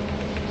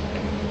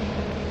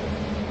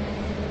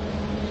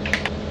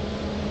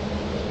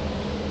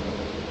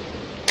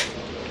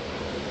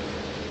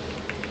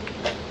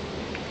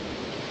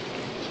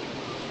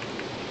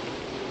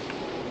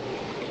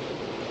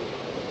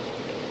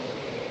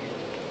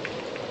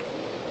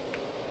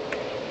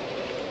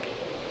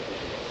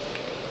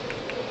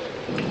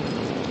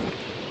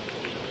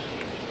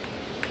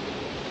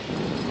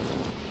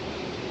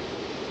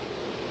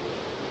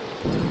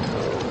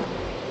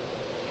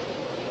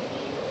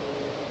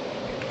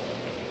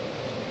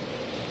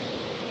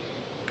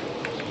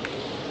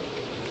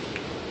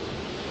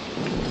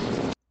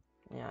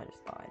 yeah, I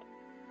just died.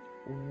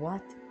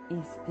 What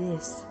is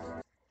this?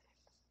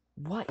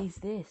 What is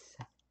this?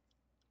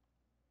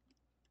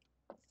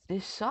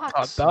 This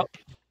sucks. Up.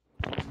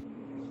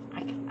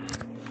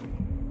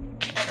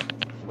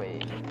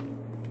 Wait.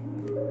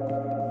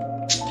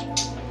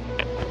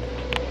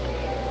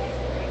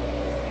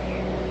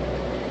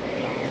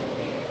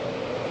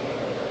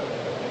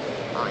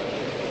 I need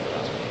to figure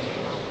out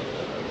how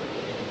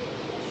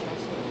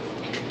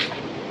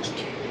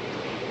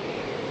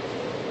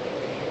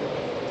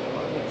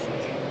retarded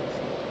chessing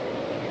is.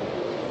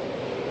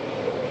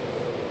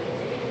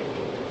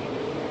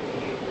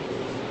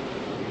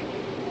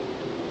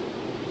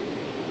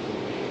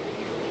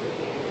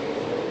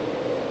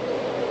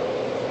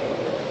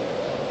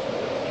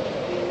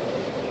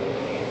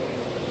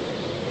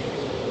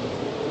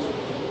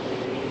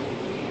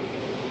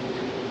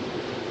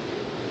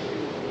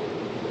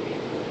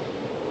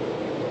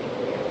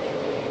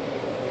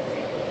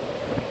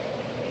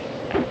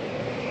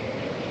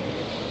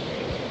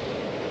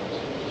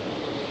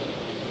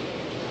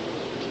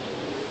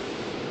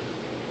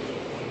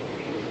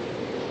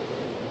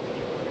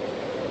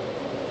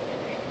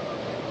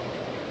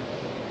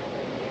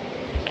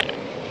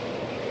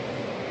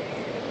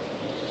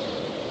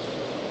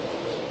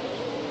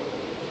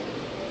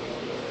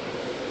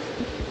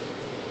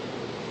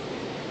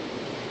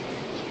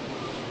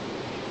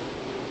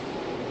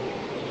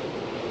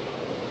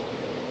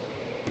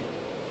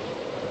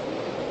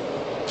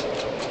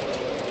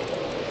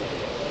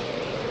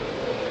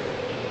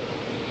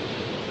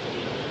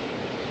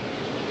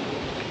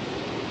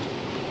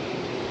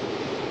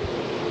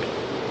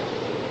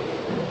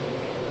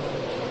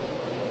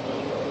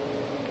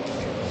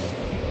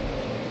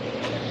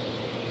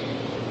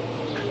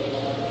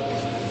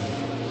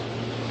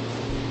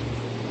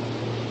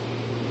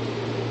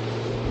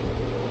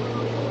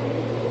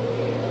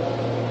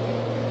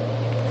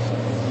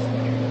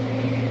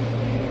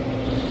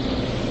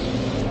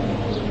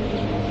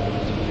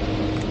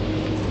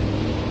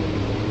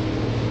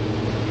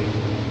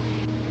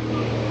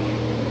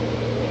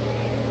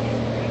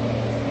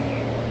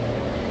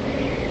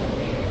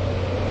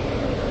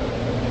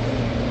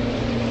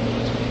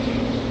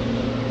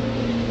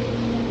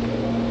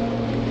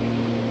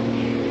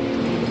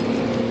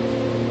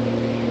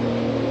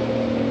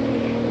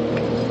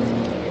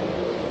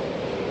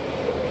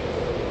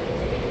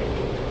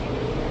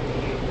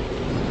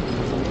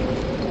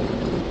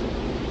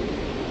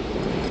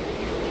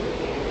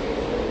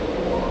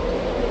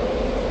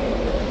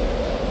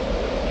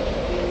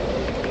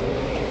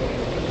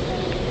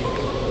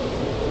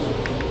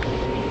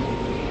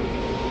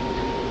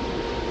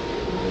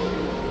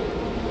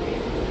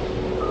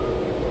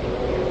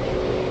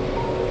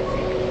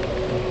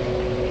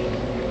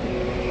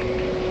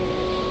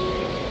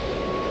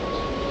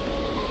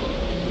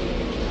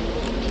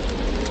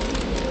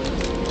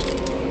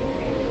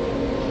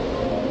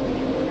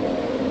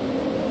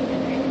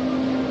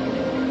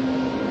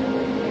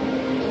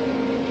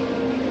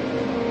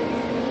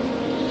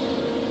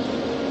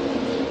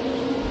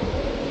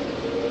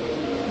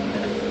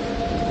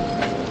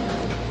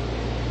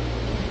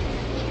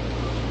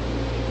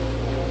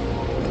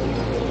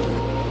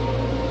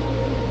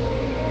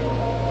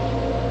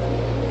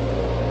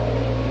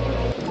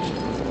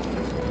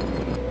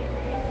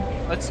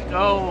 Let's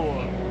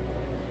go.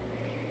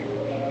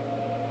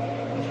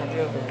 I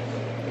drove this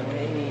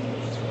way.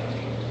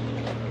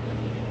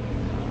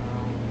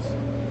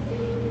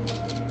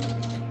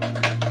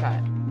 Okay.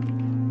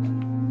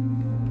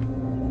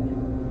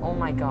 Oh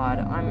my god,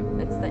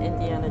 it's the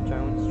Indiana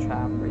Jones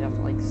trap where you have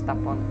to like step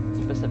on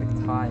specific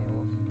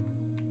tiles.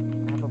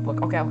 I have a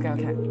book. Okay.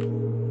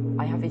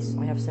 I have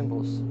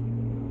symbols.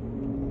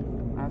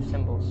 I have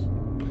symbols.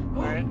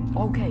 Alright.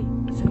 Okay,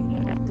 so you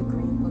have the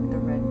green book, the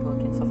red book,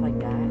 and stuff like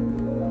that. I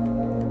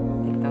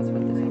think that's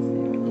what this has to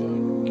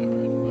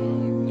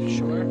do.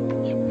 Sure.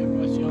 Yep.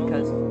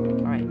 Because,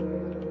 alright.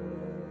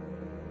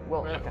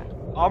 Well, Right. okay.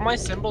 All my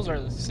symbols are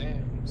the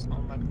same.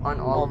 On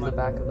all of the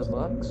back of the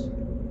books.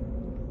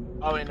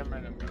 Oh wait, never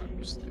mind.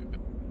 I'm stupid.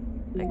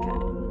 Okay.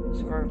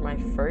 So for my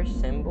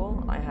first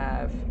symbol, I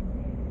have.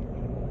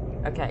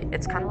 Okay,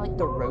 it's kind of like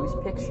the rose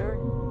picture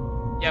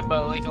Yeah,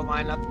 but like a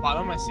line at the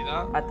bottom. I see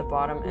that. at the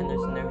bottom, and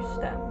there's no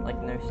stem, like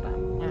no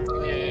stem.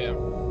 Yeah.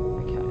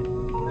 Okay.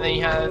 And then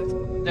you have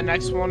the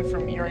next one for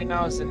me right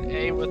now is an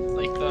A with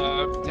like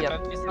the tip Yep.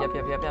 empty stuff.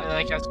 Yep. And then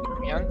like has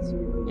commands.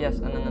 Yes,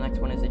 and then the next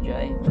one is a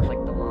J, just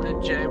like the line. The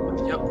J with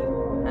yep.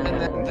 And and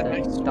then then the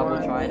next double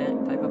one.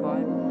 trident type of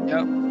vibe. Yep.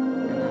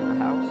 And then a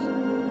house.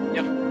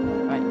 Yep.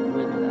 Alright,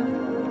 read me that.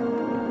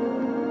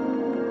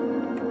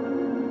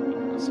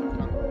 So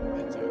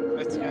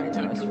let's get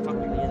into Guys, a flip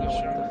fucking me in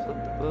position. to flip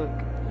the book.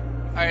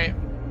 Alright,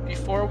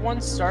 before one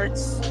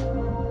starts.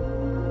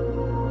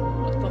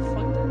 What the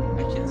fuck?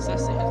 Actually, this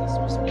essay is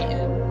supposed to be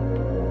in.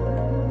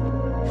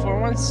 Before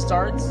one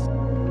starts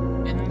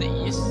in the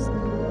east,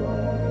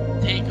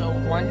 take a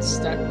one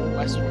step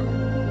westward.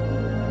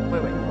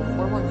 Wait,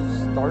 before one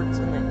starts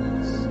in the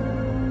east?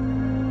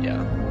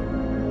 Yeah.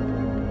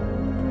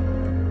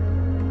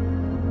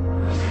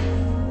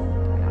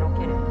 I don't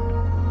get it.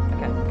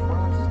 Okay, before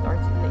one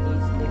starts in the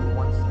east, take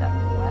one step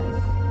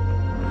west.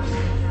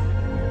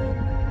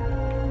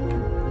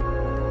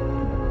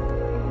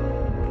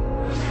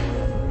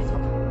 It's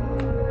okay.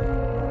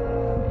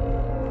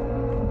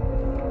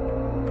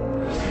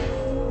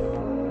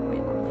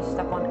 Wait, let me just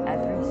step on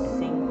every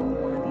single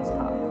one of these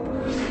tiles.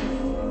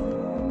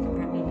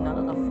 Apparently none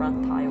of the front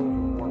tiles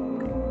work.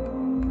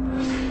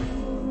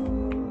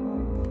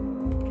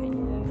 Okay,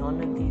 none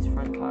of these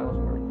front tiles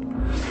work.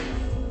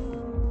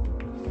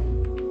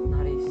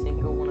 Not a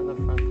single one of the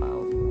front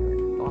tiles work.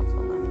 Thoughts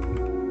on that?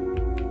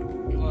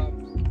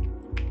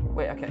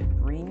 Wait, okay,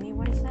 read me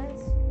what it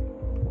says?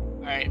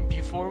 Alright,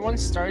 before one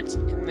starts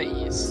in the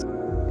east,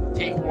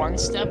 take one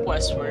step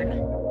westward,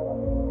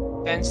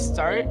 then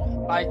start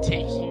by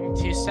taking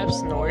 2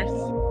 steps north,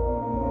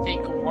 take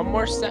one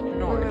more step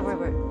north,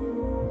 Wait.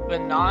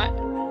 but not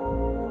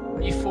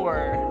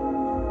before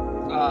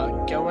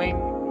going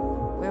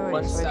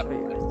one step Read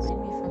me west.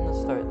 from the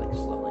start, like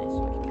slowly,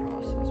 so I can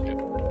process.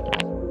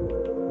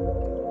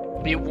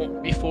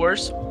 Before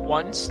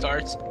one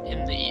starts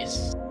in the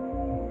east,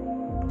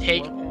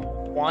 take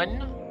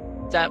one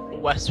step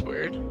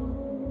westward,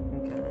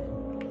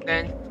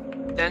 Okay.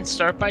 then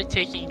start by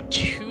taking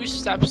 2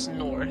 steps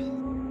north.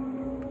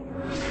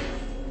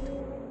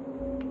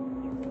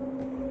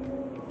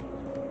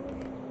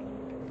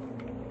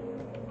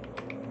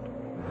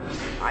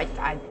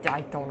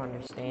 I don't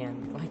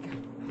understand. Like,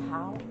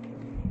 how?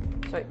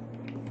 So,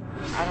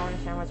 I don't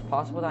understand how it's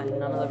possible that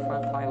none of the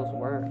front tiles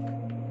work,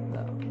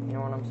 though. You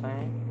know what I'm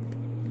saying?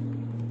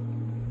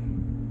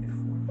 If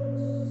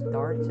one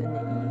starts in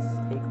the east,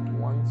 take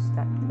one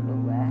step to the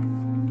left.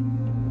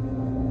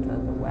 To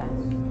the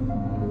west.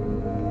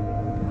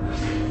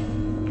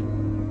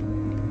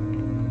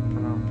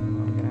 Oh,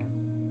 okay.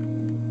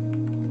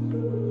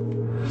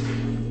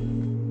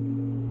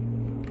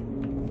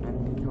 I have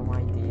no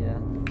idea.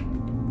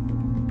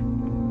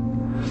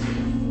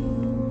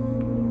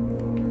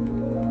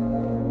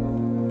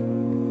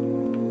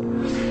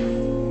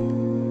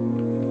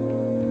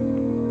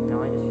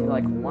 Now I just feel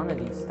like one of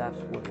these steps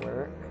would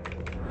work.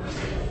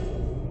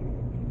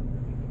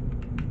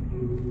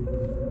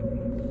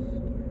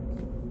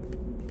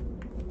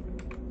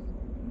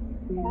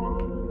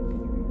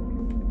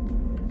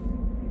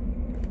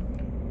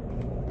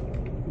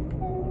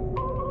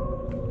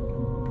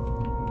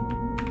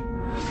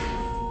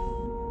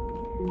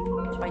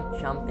 Just by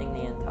jumping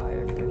the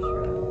entire first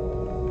row.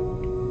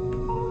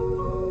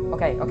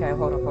 Okay,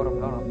 hold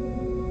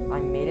on. I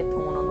made it to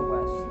one on the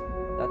west.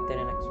 That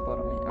didn't explode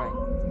on me. Alright.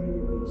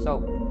 So,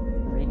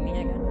 read me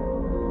again.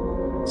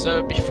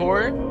 So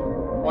before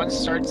one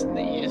starts in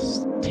the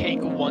east,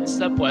 take one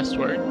step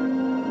westward,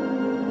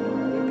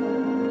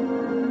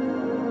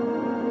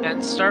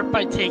 then start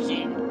by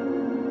taking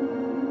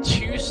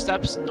 2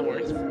 steps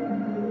north,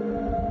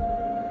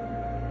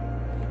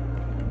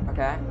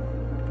 Okay.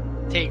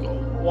 take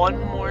one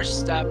more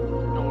step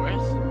north, Are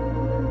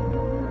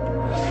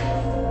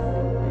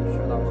you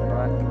sure that was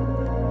correct?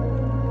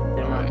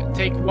 Didn't I?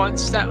 take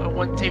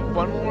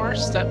one more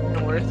step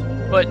north,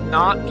 but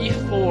not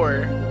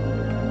before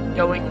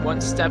going one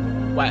step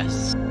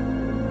west.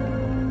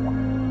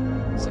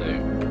 So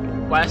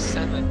west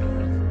and then north.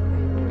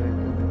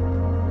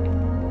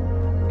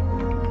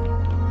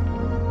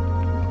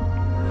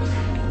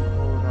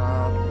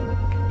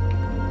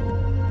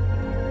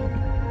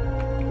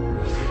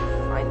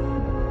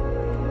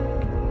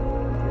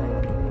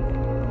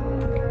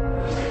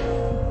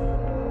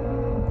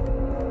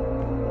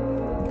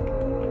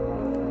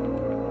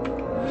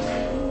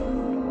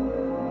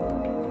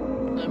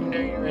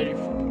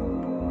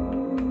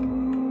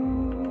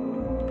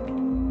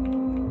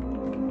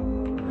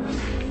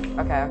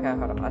 Okay,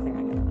 hold on. I think I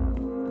get it now.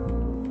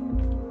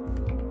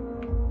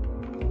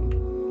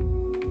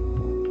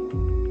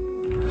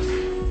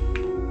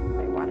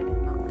 Wait, why did it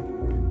not let me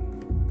in?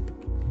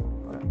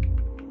 Hold on.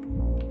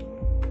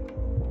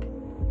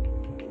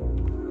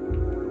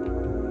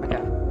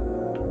 Okay.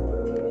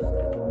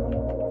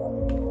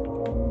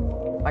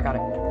 I got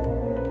it.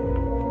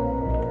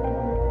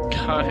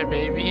 God,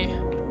 baby.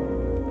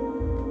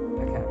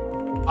 Okay.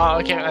 Oh,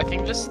 okay, I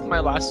think this is my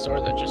last door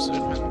that just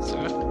opened,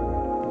 so.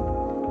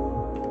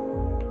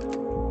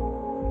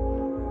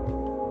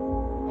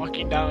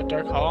 Walking down a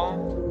dark hall.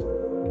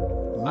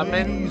 I'm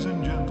in. Ladies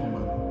and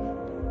gentlemen,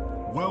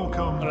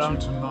 welcome to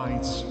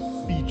tonight's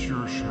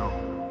feature show.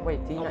 Wait,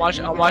 do you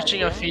I'm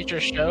watching a feature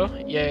show.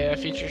 Yeah, a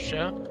feature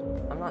show.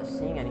 I'm not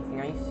seeing anything.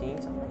 Are you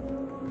seeing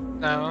something?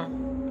 No.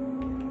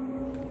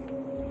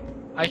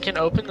 I can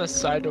open the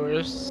side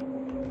doors.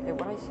 Hey,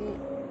 what I see?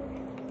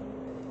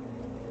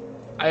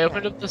 I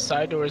opened up the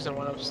side doors and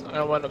went up.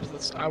 I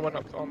went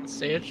up on the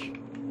stage.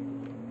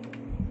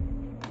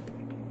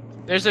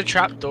 There's a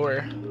trap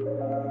door.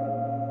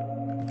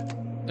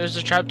 There's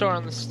a trap door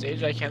on the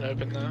stage. I can't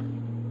open though.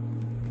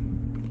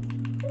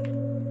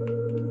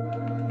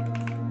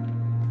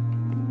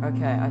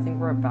 Okay, I think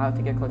we're about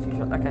to get close to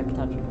each other. Okay,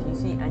 touch. Do you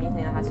see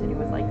anything that has to do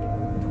with like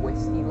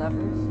twisty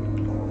levers?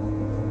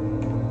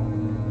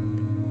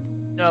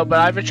 No, but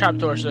I have a trap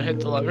door, so hit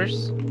the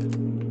levers.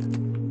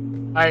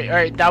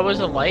 Alright, that was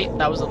a light.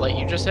 That was a light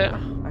you just hit.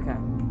 Okay.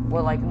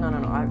 Well, like, no.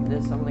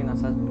 There's something that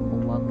says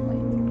blood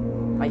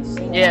light. I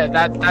see. Yeah,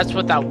 that's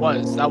what that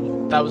was. That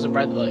was a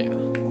red light.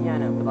 Yeah, I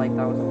know, but like,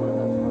 that wasn't one of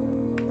those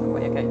ones.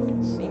 Wait, okay.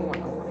 Scene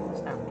one. I'm writing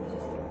this down.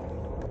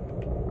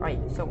 Alright,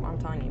 so I'm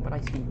telling you what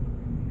I see.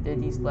 They're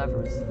these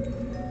levers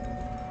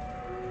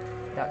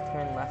that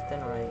turn left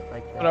and right,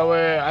 like this. But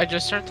wait, I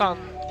just turned on.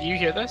 Do you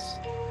hear this?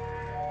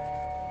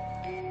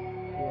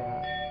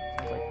 Yeah,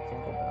 sounds like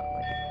Jingle Bell,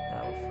 like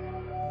bells.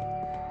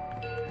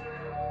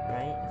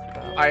 Right? It's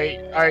bells.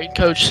 Alright,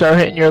 coach, start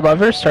hitting your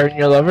levers. Start hitting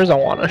your levers. I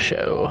want a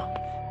show.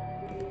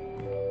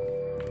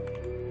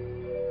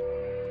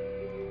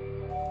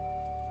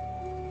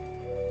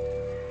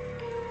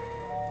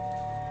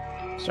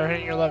 Start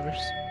hitting your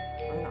levers.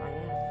 I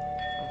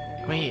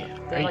am. Wait,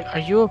 They're like- are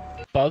you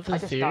above the I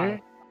just theater?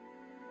 died.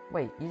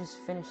 Wait, you just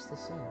finished the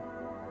scene.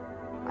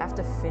 I have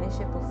to finish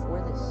it before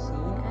the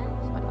scene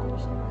ends? I don't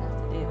understand what I have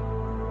to do.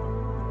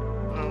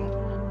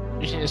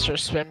 Oh. You need to start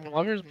spamming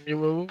levers.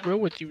 We'll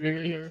with you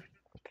right here.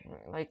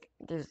 Like,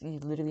 you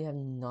literally have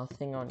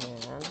nothing on your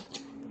end.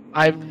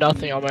 I have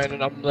nothing on my end,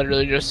 and I'm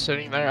literally just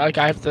sitting there. Like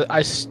I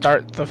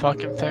start the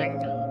fucking thing.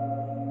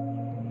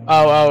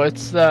 Oh,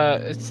 it's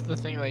the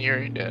thing that you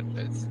already did.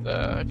 It's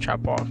the trap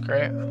walk,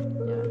 right? Yeah,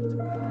 it's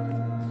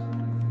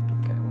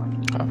okay, watch.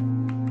 Oh.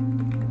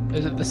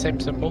 Is it the same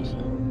symbols? It's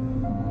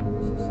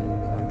the same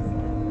exact thing.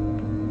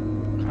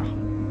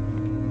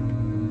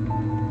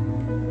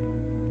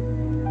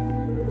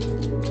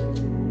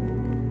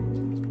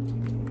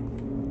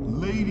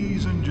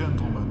 Ladies and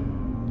gentlemen,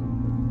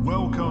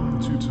 welcome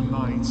to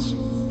tonight's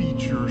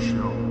feature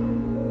show.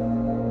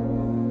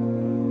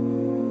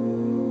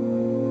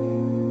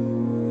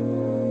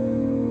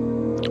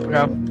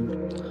 Okay.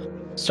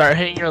 Start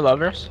hitting your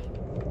levers,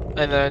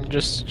 and then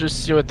just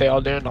see what they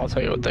all do, and I'll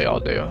tell you what they all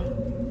do.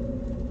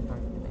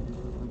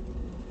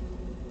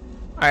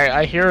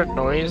 I hear a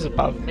noise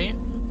above me.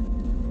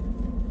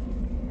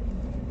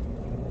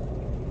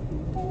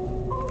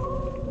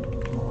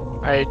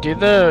 Alright, do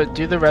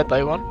the red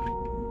light one.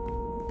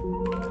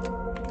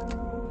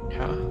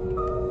 Yeah.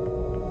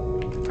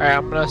 Alright,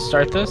 I'm gonna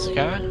start this,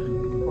 okay?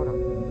 Hold on.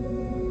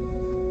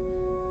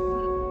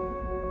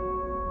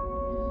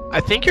 I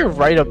think you're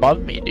right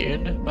above me,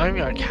 dude. Not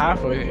even like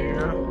halfway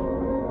here.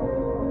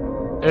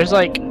 There's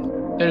like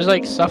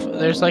stuff.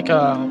 There's like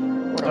a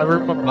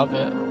room above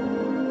it.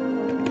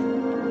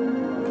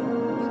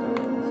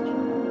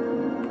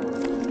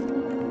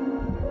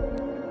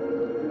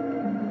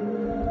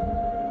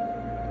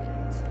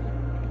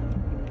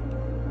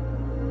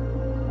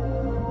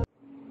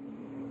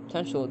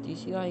 Potential, do you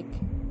see like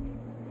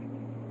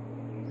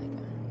I don't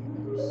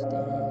understand.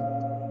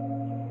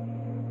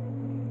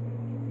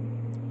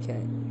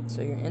 Okay,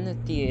 so you're in the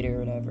theater or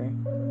whatever.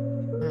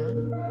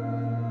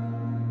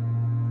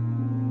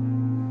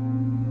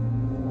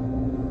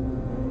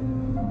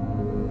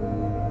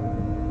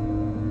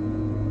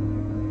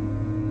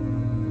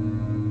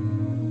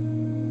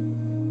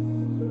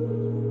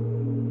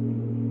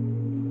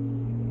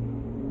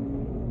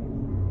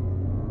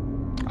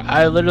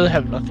 I literally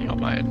have nothing on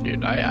my end,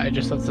 dude. I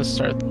just have to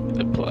start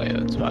the play.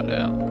 That's about it.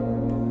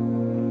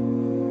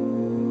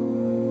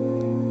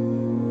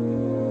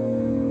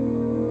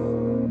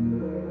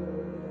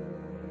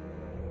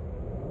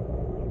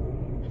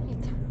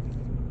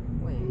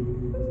 Wait.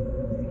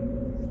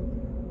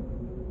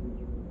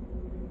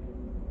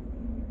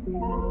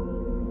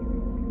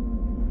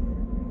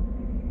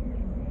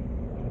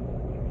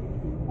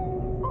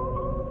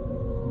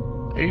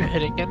 Are you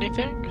hitting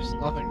anything? Because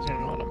nothing's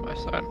going on my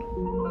side.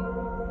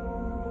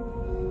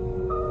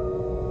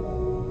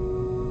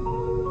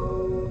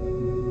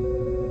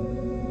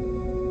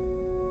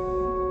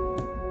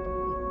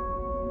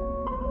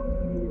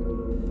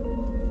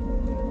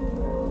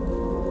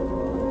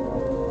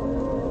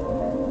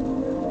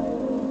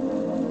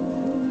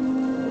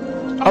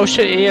 Oh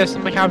shit, yeah,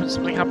 something happened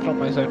on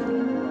my side.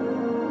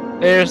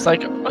 There's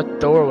like a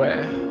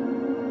doorway.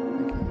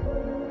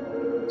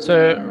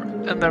 So,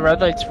 and the red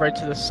light's right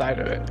to the side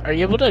of it. Are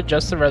you able to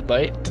adjust the red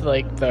light to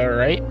like the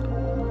right?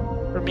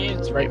 For me,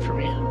 it's right for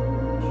me.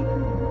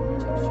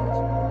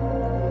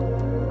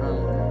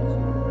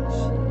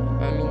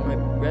 I mean, my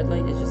red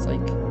light is just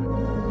like...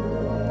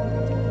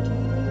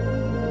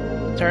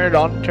 Turn it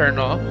on, turn it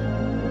off.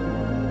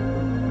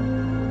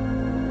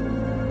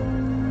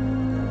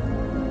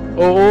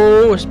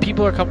 Oh,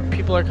 people are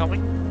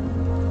coming.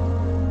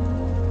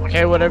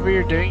 Okay, whatever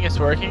you're doing is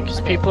working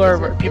because people are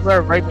right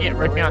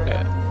behind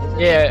it.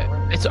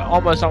 Yeah, it's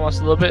almost a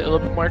little bit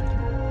more.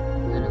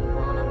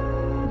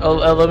 A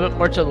little bit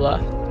more to the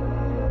left.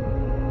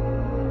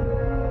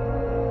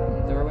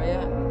 Doorway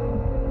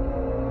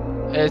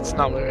at? It's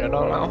not moving at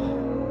all now.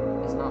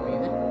 It's not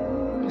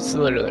moving? It's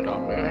literally not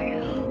moving.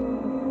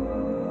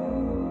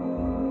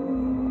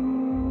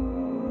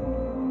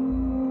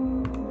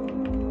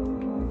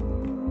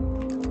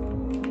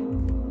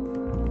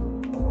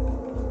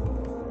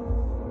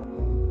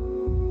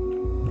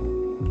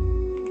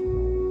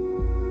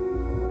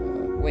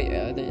 Wait,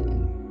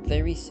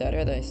 they reset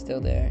or are they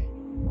still there?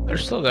 They're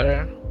still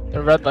there.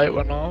 The red light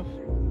went off.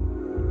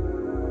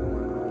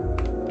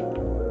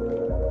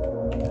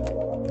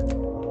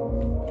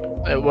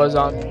 It was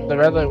on. The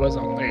red light was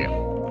on. There you go.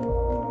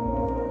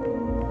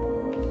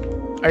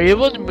 Are you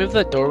able to move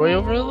that doorway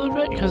over a little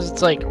bit? Because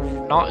it's like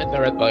not in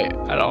the red light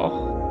at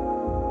all.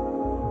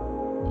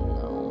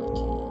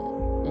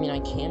 No, I can't. I mean, I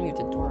can move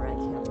the door. I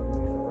can't move the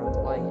red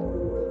light.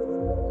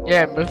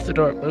 Yeah, move the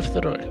door. Move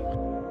the door.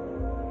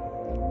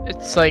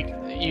 It's like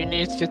you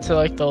need to get to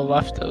like the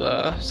left of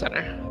the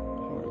center.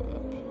 Hold up.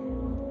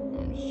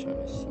 I'm just trying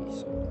to see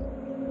something.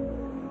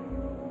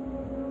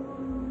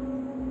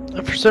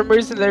 And for some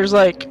reason, there's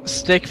like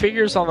stick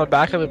figures on the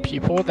back of the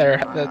people.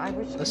 I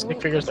wish The stick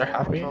figures are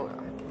happy.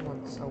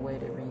 What's a way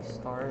to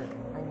restart?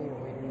 I need a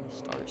way to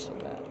restart so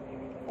bad.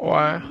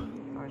 Why? I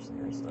just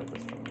need to restart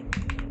this from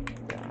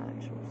the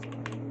actual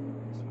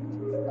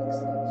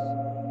start.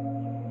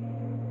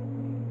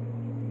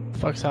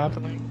 Fuck's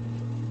happening?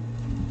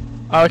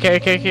 Okay,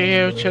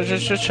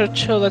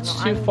 chill.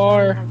 That's too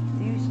far. Do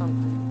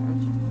something. I'm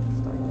trying to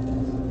start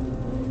this.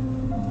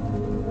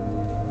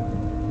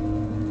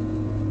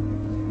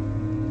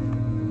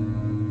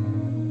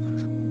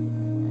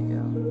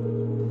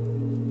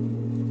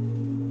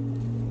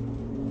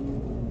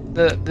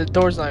 There you go. The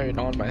door's not even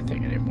on my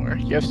thing anymore.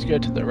 You have to go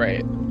to the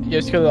right. You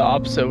have to go the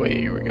opposite way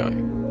you were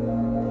going.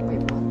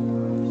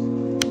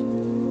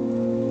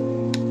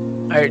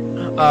 Wait,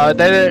 Alright,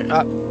 then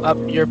up,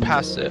 you're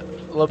past it. A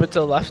little bit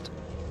to the left.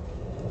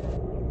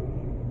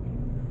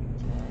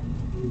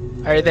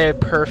 Alright, there,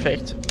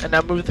 perfect. And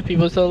now move the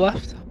people to the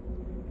left. Is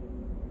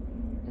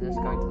this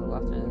going to the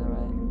left or to the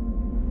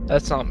right?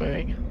 That's not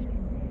moving.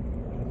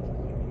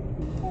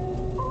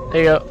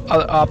 There you go,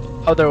 up,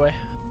 other way.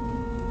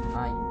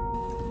 Hi.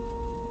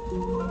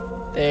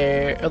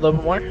 There, a little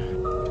bit more.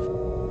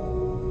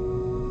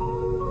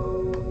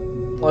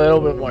 A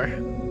little bit more.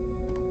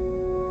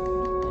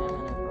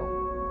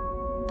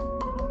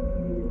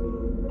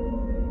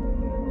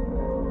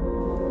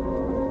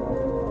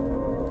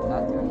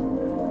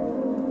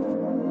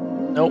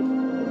 Nope.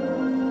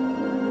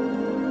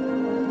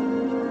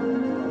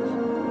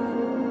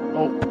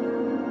 Nope.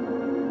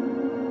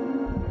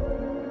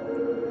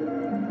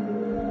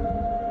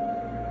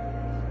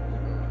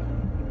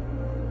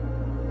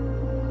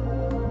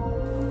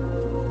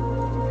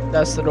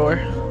 That's the door.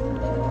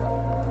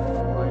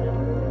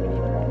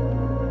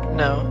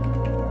 No.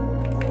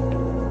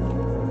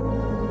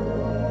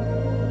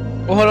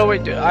 Well, hold on,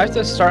 wait, dude. I have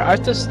to start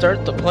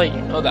the play.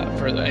 You know that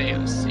for the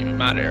AS even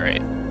matter,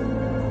 right?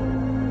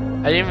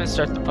 I didn't even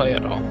start the play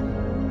at all.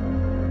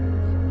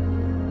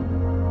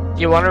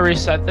 Do you want to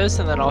reset this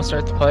and then I'll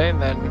start the play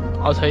and then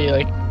I'll tell you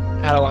like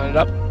how to line it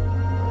up?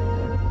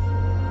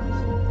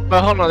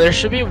 But hold on, there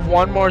should be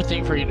one more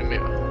thing for you to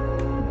move.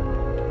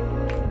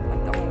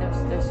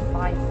 There's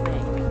 5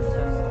 things.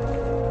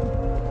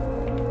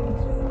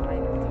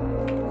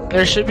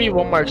 There should be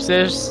one more, 'cause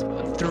there's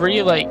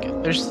 3 like,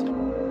 it's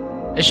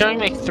showing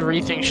like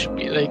 3 things should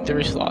be, like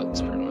 3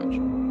 slots pretty much.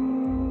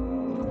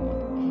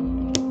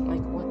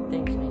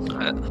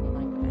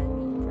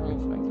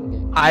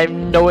 I have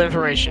no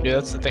information, dude.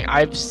 That's the thing.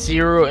 I have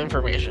 0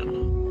 information.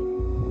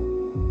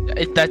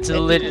 That's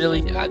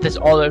literally that's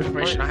all the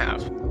information I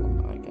have. I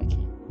can't do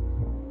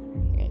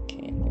anything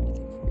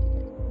for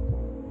you.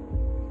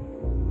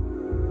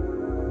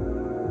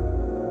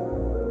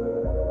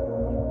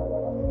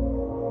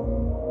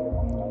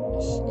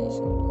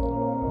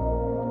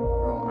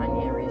 Bro, I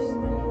need a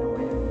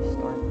way to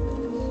restart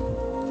this.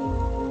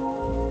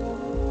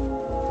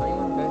 Tell me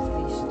when both of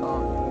these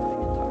stop.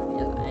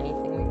 Is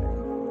anything weird?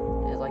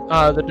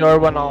 The door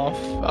went off.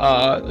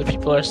 The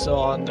people are still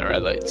on. The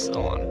red light's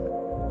still on. Are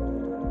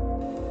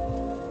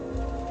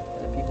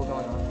the people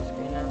going off the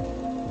screen now?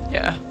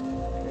 Yeah.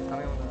 Okay, tell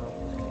me when they're off the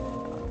screen.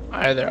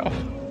 Alright, they're off.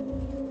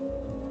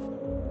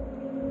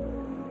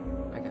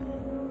 Okay.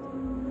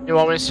 You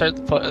want me to start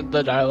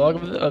the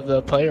dialogue of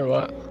the play or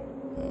what?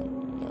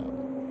 No.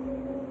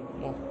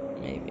 Well,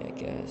 maybe, I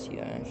guess.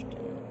 Yeah, I understand.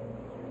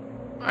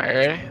 Alright,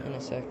 ready? In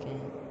a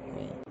second.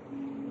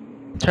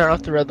 Wait. Turn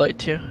off the red light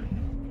too.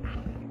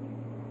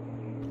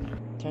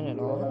 Turn it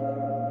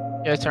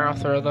on? Yeah, turn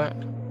off the red light.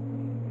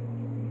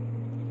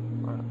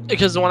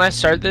 Because when I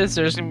start this,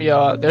 there's gonna be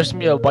a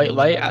white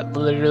light at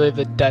literally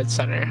the dead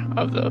center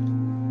of the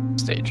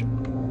stage.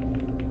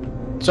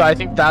 So I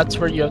think that's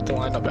where you have to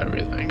line up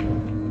everything.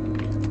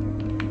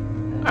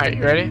 Alright,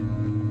 you ready?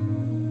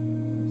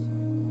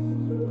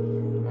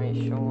 Are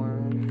you sure?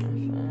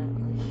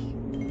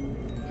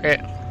 Okay.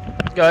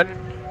 Good.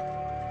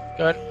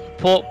 Good.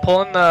 Pull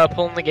in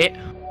the gate.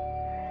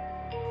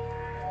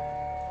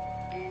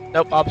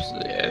 Nope,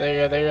 opposite. Yeah, there you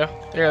go, there you go.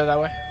 There you go, that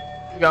way.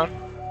 Keep going.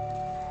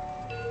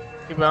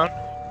 Keep going.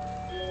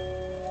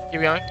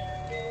 Keep going.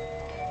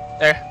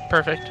 There,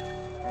 perfect.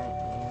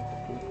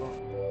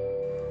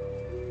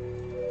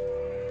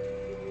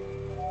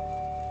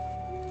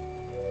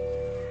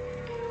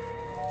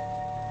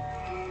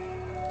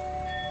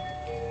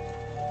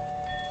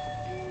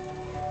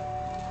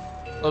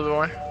 A little bit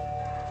more.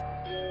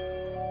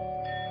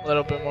 A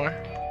little bit more.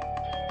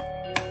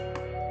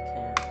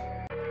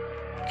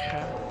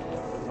 Okay.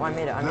 Oh, I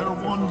made it. There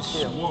once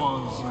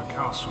was a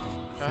castle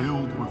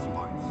filled with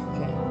life.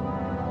 Okay.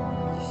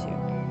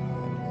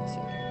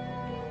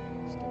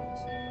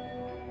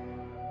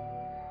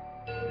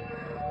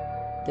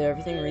 Did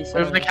everything reset?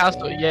 Move the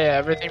castle. Yeah,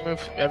 everything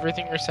move.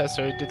 Everything reset.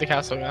 So do the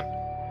castle again.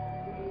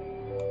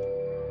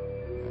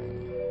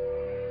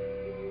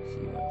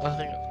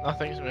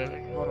 Nothing's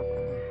moving. Hold up.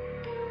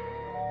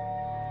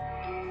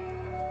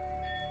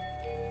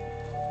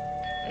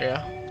 There you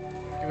go.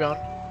 Keep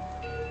going.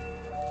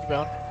 Keep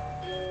going.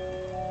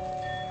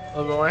 A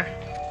little bit more.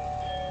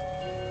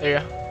 There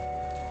you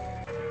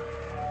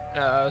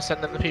go. Send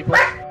them the people.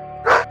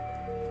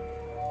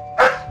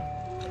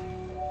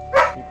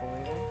 People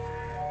leaving?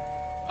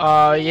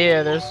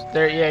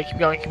 Yeah, yeah, keep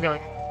going, keep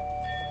going.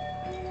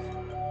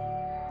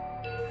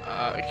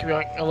 Keep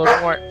going, a little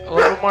bit more, a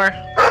little bit more.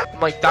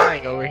 I'm like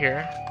dying over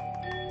here.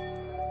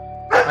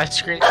 My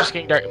screen's just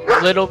getting dark.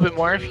 A little bit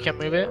more if you can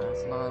move it.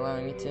 It's not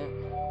allowing me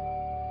to.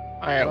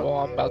 Alright, well,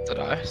 I'm about to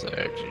die, so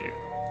GG.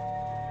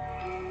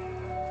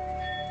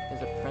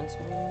 Is a prince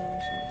moving there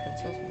or something?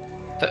 Princess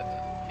moving there?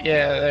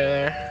 Yeah,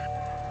 there.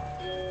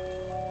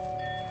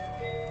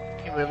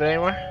 Can you move it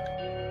anymore?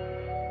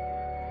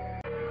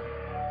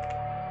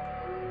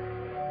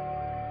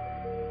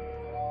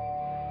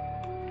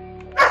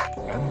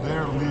 And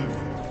there lived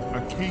a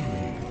king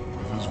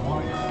with his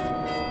wife.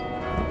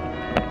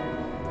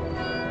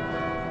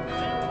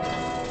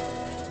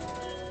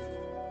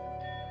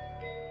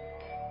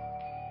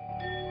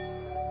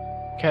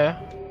 Okay.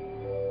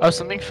 Oh,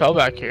 something fell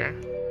back here.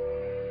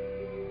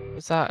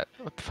 What's that?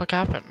 What the fuck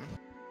happened?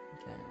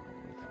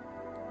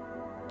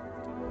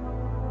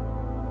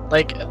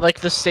 Like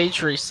the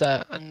stage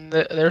reset, and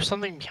there's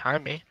something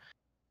behind me.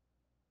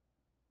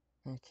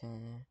 Okay.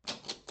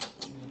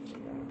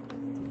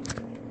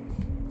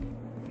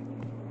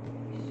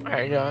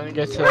 Alright, go and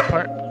get to the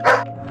part.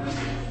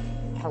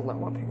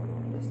 Hello, up here.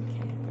 This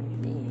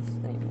camping beast.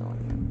 I don't even know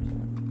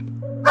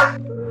what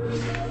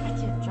I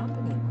can't jump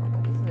anymore.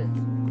 What is this?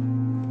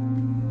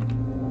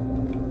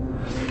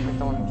 I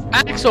don't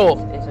understand. Axel!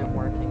 Why this isn't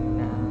working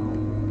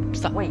now.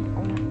 Stop. Wait,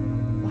 oh my.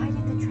 Why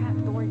did the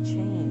trapdoor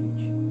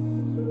change?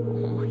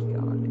 Oh my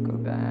god, go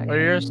back. What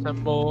are your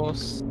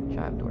symbols?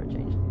 Trapdoor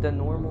change. The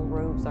normal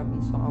roads that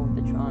we saw with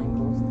the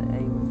triangles, the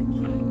A with the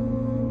key,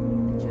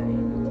 the J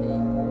and the T.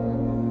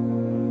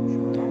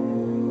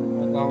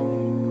 Hold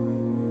on.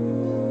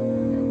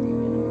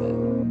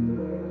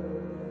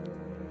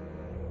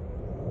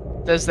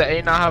 Does the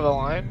A not have a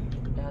line?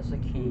 It has a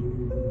key.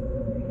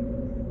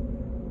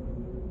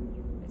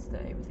 It's the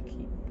A with the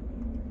key.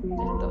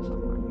 It does have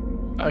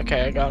one.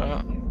 Okay, I got it.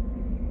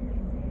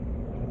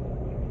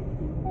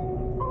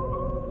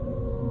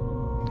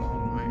 Oh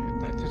wait,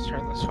 I have to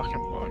turn this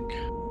fucking book.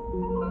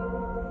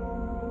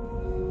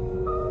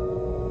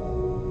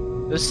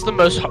 This is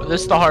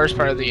the hardest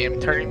part of the game,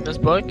 turning this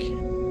book. The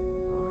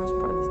hardest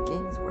part of this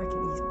game is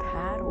working these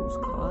paddles,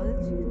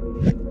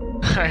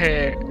 cuz.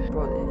 Alright.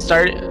 Bro,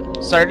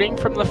 Starting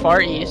from the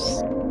far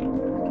east.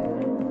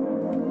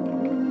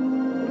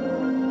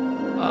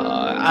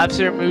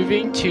 After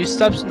moving 2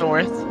 steps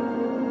north,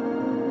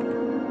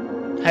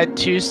 head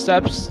 2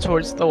 steps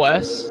towards the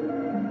west.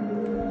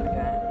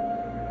 Okay.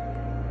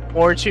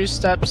 Or 2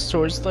 steps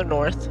towards the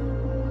north.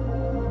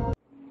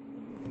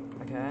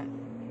 Okay.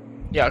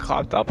 Yeah,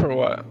 clapped up or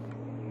what?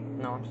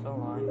 No, I'm still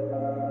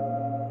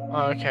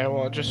alive. Okay,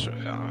 well, just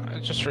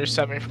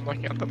reset me from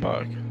looking at the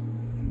book.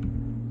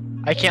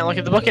 I can't look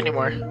at the book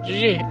anymore.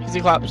 GG,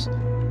 easy claps. Yeah,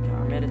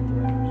 I made it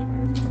through.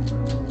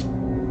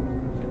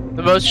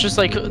 The boat's just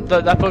like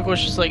that book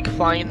was just like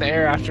flying in the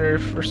air after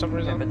for some Okay,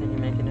 reason. but did you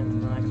make it into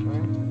the next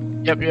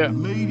room? Yep.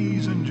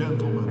 Ladies and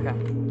gentlemen, Okay.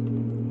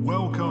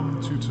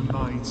 welcome to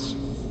tonight's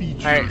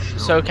feature Alright, show.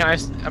 so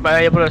am I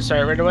able to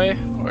start right away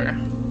or?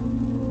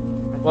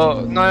 I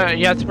Well, no,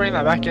 you have to bring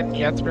that back in.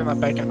 You have to bring that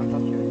back in. I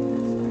thought you were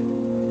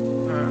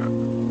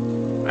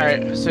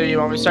Alright, so you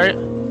want me to start?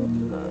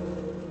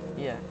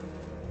 yeah.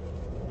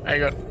 Alright,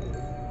 go.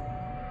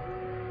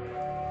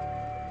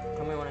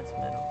 Tell me when it's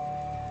middle.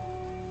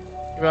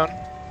 Keep going.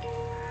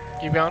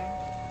 Keep going.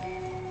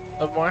 A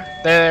little more.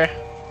 There.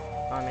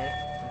 Oh, I made it?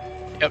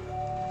 Yep.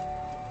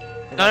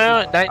 Is No,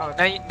 that no, people?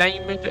 no. Now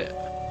you moved it.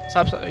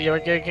 Stop. You're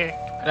okay.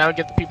 And now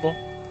get the people.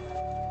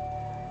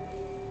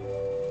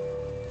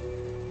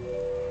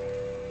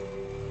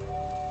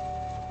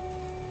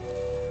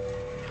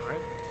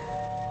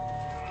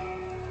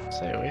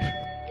 Stay away from it.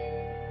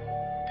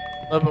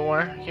 A little bit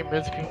more. Can you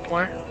move the people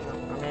more? I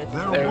made it.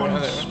 There There we go,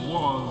 once there we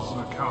was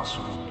a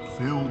castle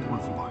filled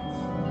with life.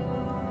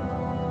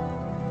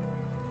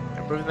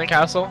 I'm moving the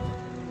castle.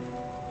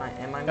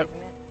 Am I Yep.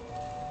 moving it?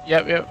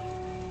 Yep.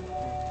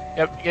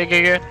 Yep.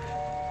 Good.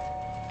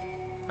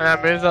 And now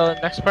move the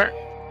next part.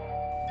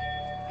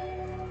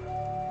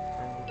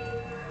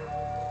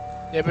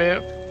 Yep.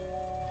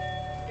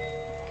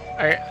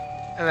 Alright.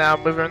 And now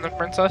move around the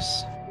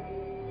princess.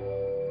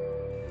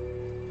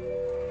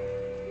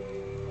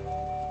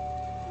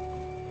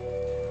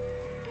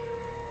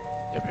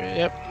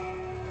 Yep.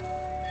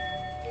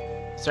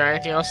 Is there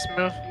anything else to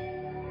move?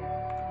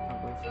 I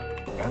believe so.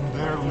 And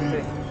there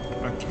lived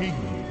a king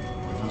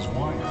with his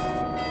wife.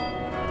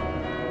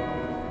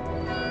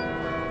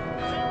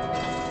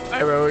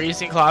 Alright, bro, we're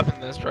easy clapping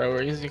this, bro.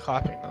 We're easy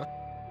clapping this.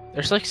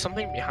 There's like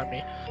something behind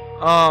me.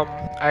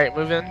 Alright,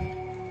 move in.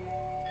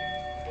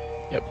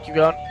 Yep, keep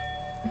going.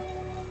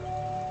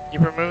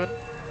 Keep her moving.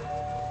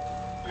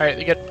 Alright,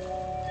 you good.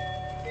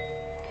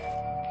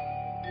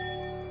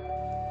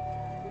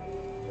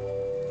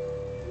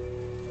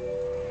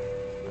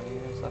 Are you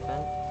moving stuff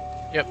in?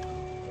 Yep.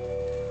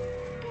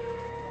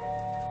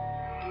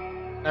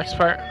 Next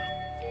part.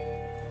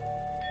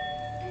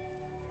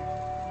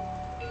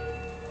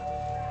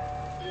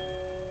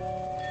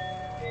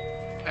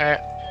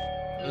 Alright.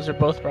 Those are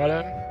both brought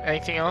in.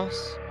 Anything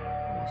else?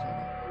 Wait a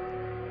second.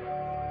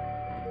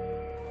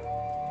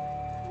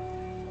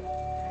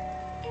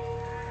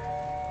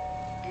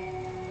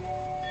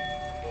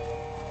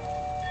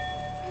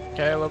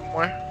 Okay, a little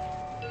more.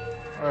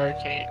 Or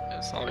can't,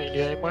 it's not letting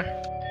you do anymore.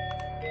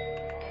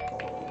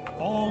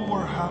 All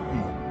were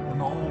happy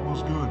and all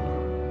was good.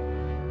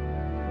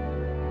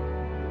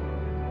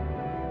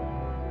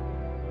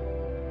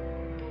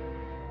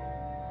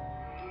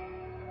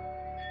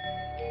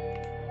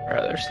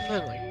 Alright, there's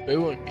something like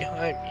booing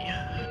behind me.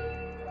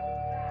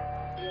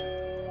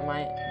 Am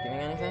I doing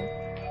anything?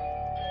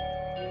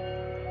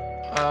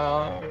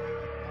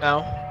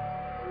 No.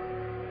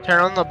 Turn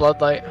on the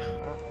bloodlight.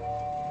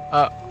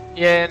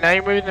 Yeah, now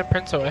you're moving the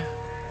prince away.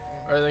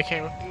 Or the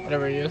king,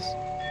 whatever he is.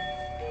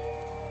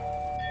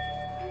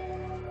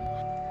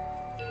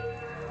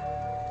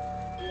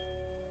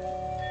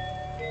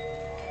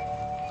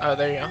 Oh,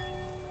 there you go.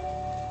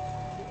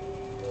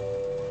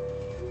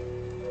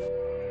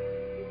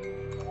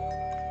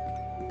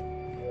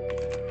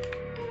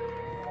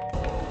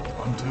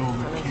 Until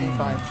the king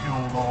 17.5.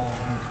 killed all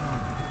he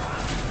could.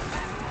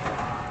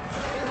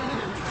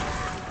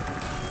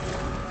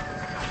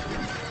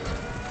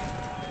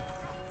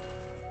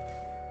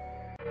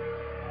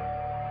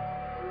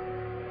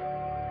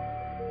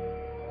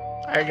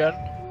 Alright, good.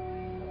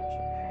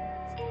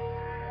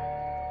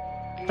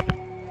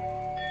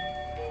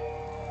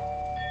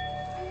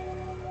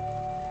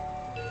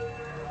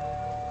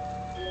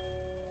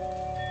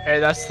 Alright,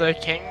 that's the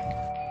king.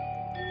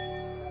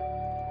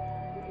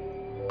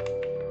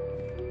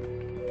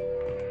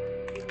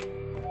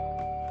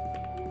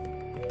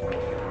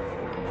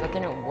 That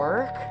didn't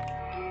work?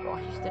 Bro,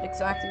 I just did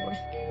exactly what I...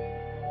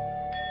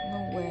 No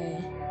way.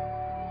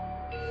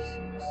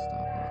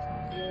 Stop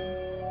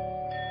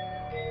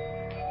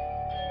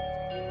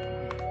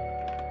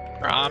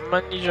Bro, I'm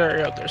gonna need you to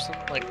hurry up. There's some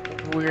like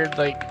weird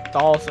like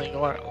doll thing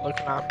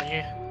looking at me.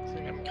 I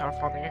think I'm kind of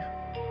funny.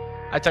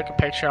 I took a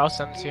picture. I'll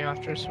send it to you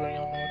after, so you'll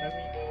know what I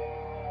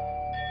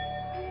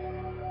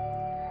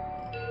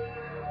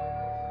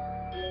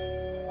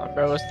mean.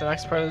 Bro, what's the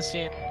next part of the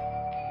scene?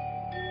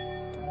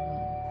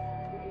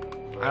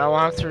 I don't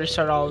want to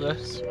restart all of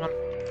this. Come on.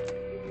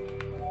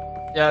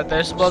 Yeah,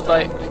 there's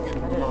bloodlight.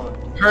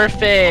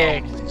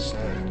 Perfect.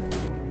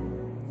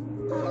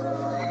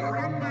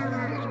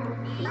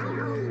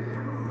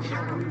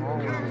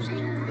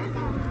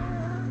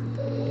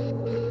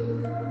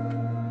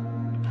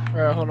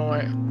 Alright, hold on,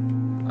 wait.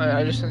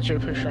 I just sent you a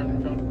picture on your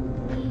phone.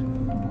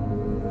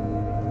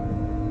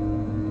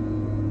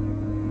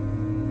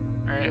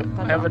 Alright,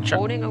 I have a I'm truck.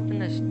 holding open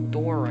this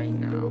door right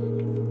now.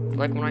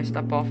 Like when I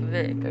step off of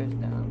it, it goes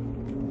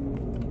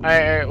down.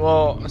 Alright,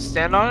 well,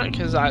 stand on it,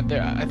 cause I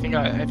think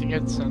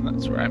it's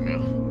that's where I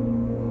move.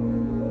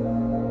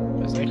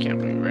 Cause I can't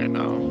move right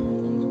now.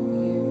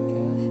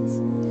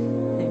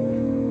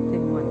 They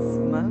want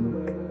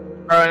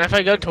smoke. Alright, and if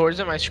I go towards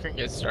it, my screen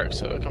gets dark.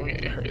 So come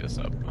get hurry this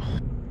up.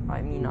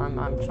 I mean, I'm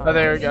trying. Oh,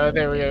 there we go.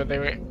 There we go.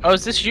 Oh,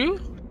 is this you?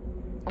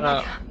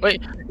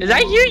 Wait, is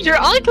that you? You're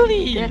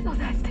ugly. Yeah, no,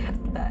 that's.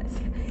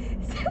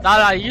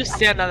 Nah, you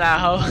stand on that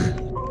hoe.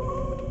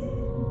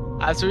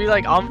 As we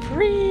like, I'm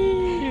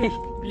free.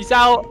 Peace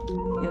out.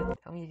 Yo,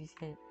 tell me if you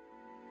can.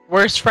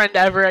 Worst friend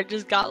ever. I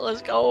just got.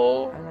 Let's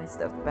go. As I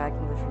stepped back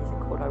in the freezing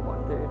cold, I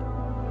wondered,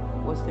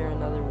 was there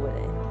another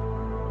way?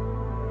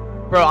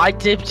 Bro, I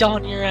dipped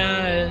on your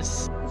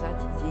ass. Is that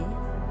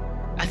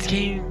GG? That's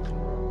game.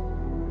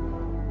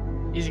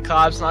 Easy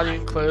collapse, not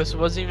even close.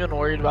 Wasn't even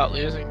worried about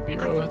losing. Be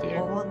real with you.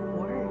 All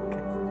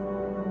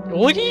work.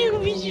 What do you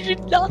mean you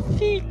did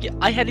nothing?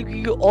 I had to give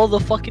you all the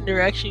fucking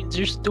directions.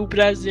 Your stupid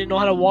ass didn't know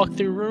how to walk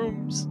through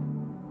rooms.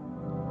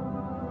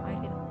 I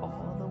did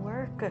all the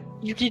work.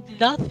 You did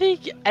nothing,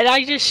 and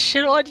I just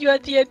shit on you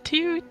at the end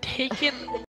too, taking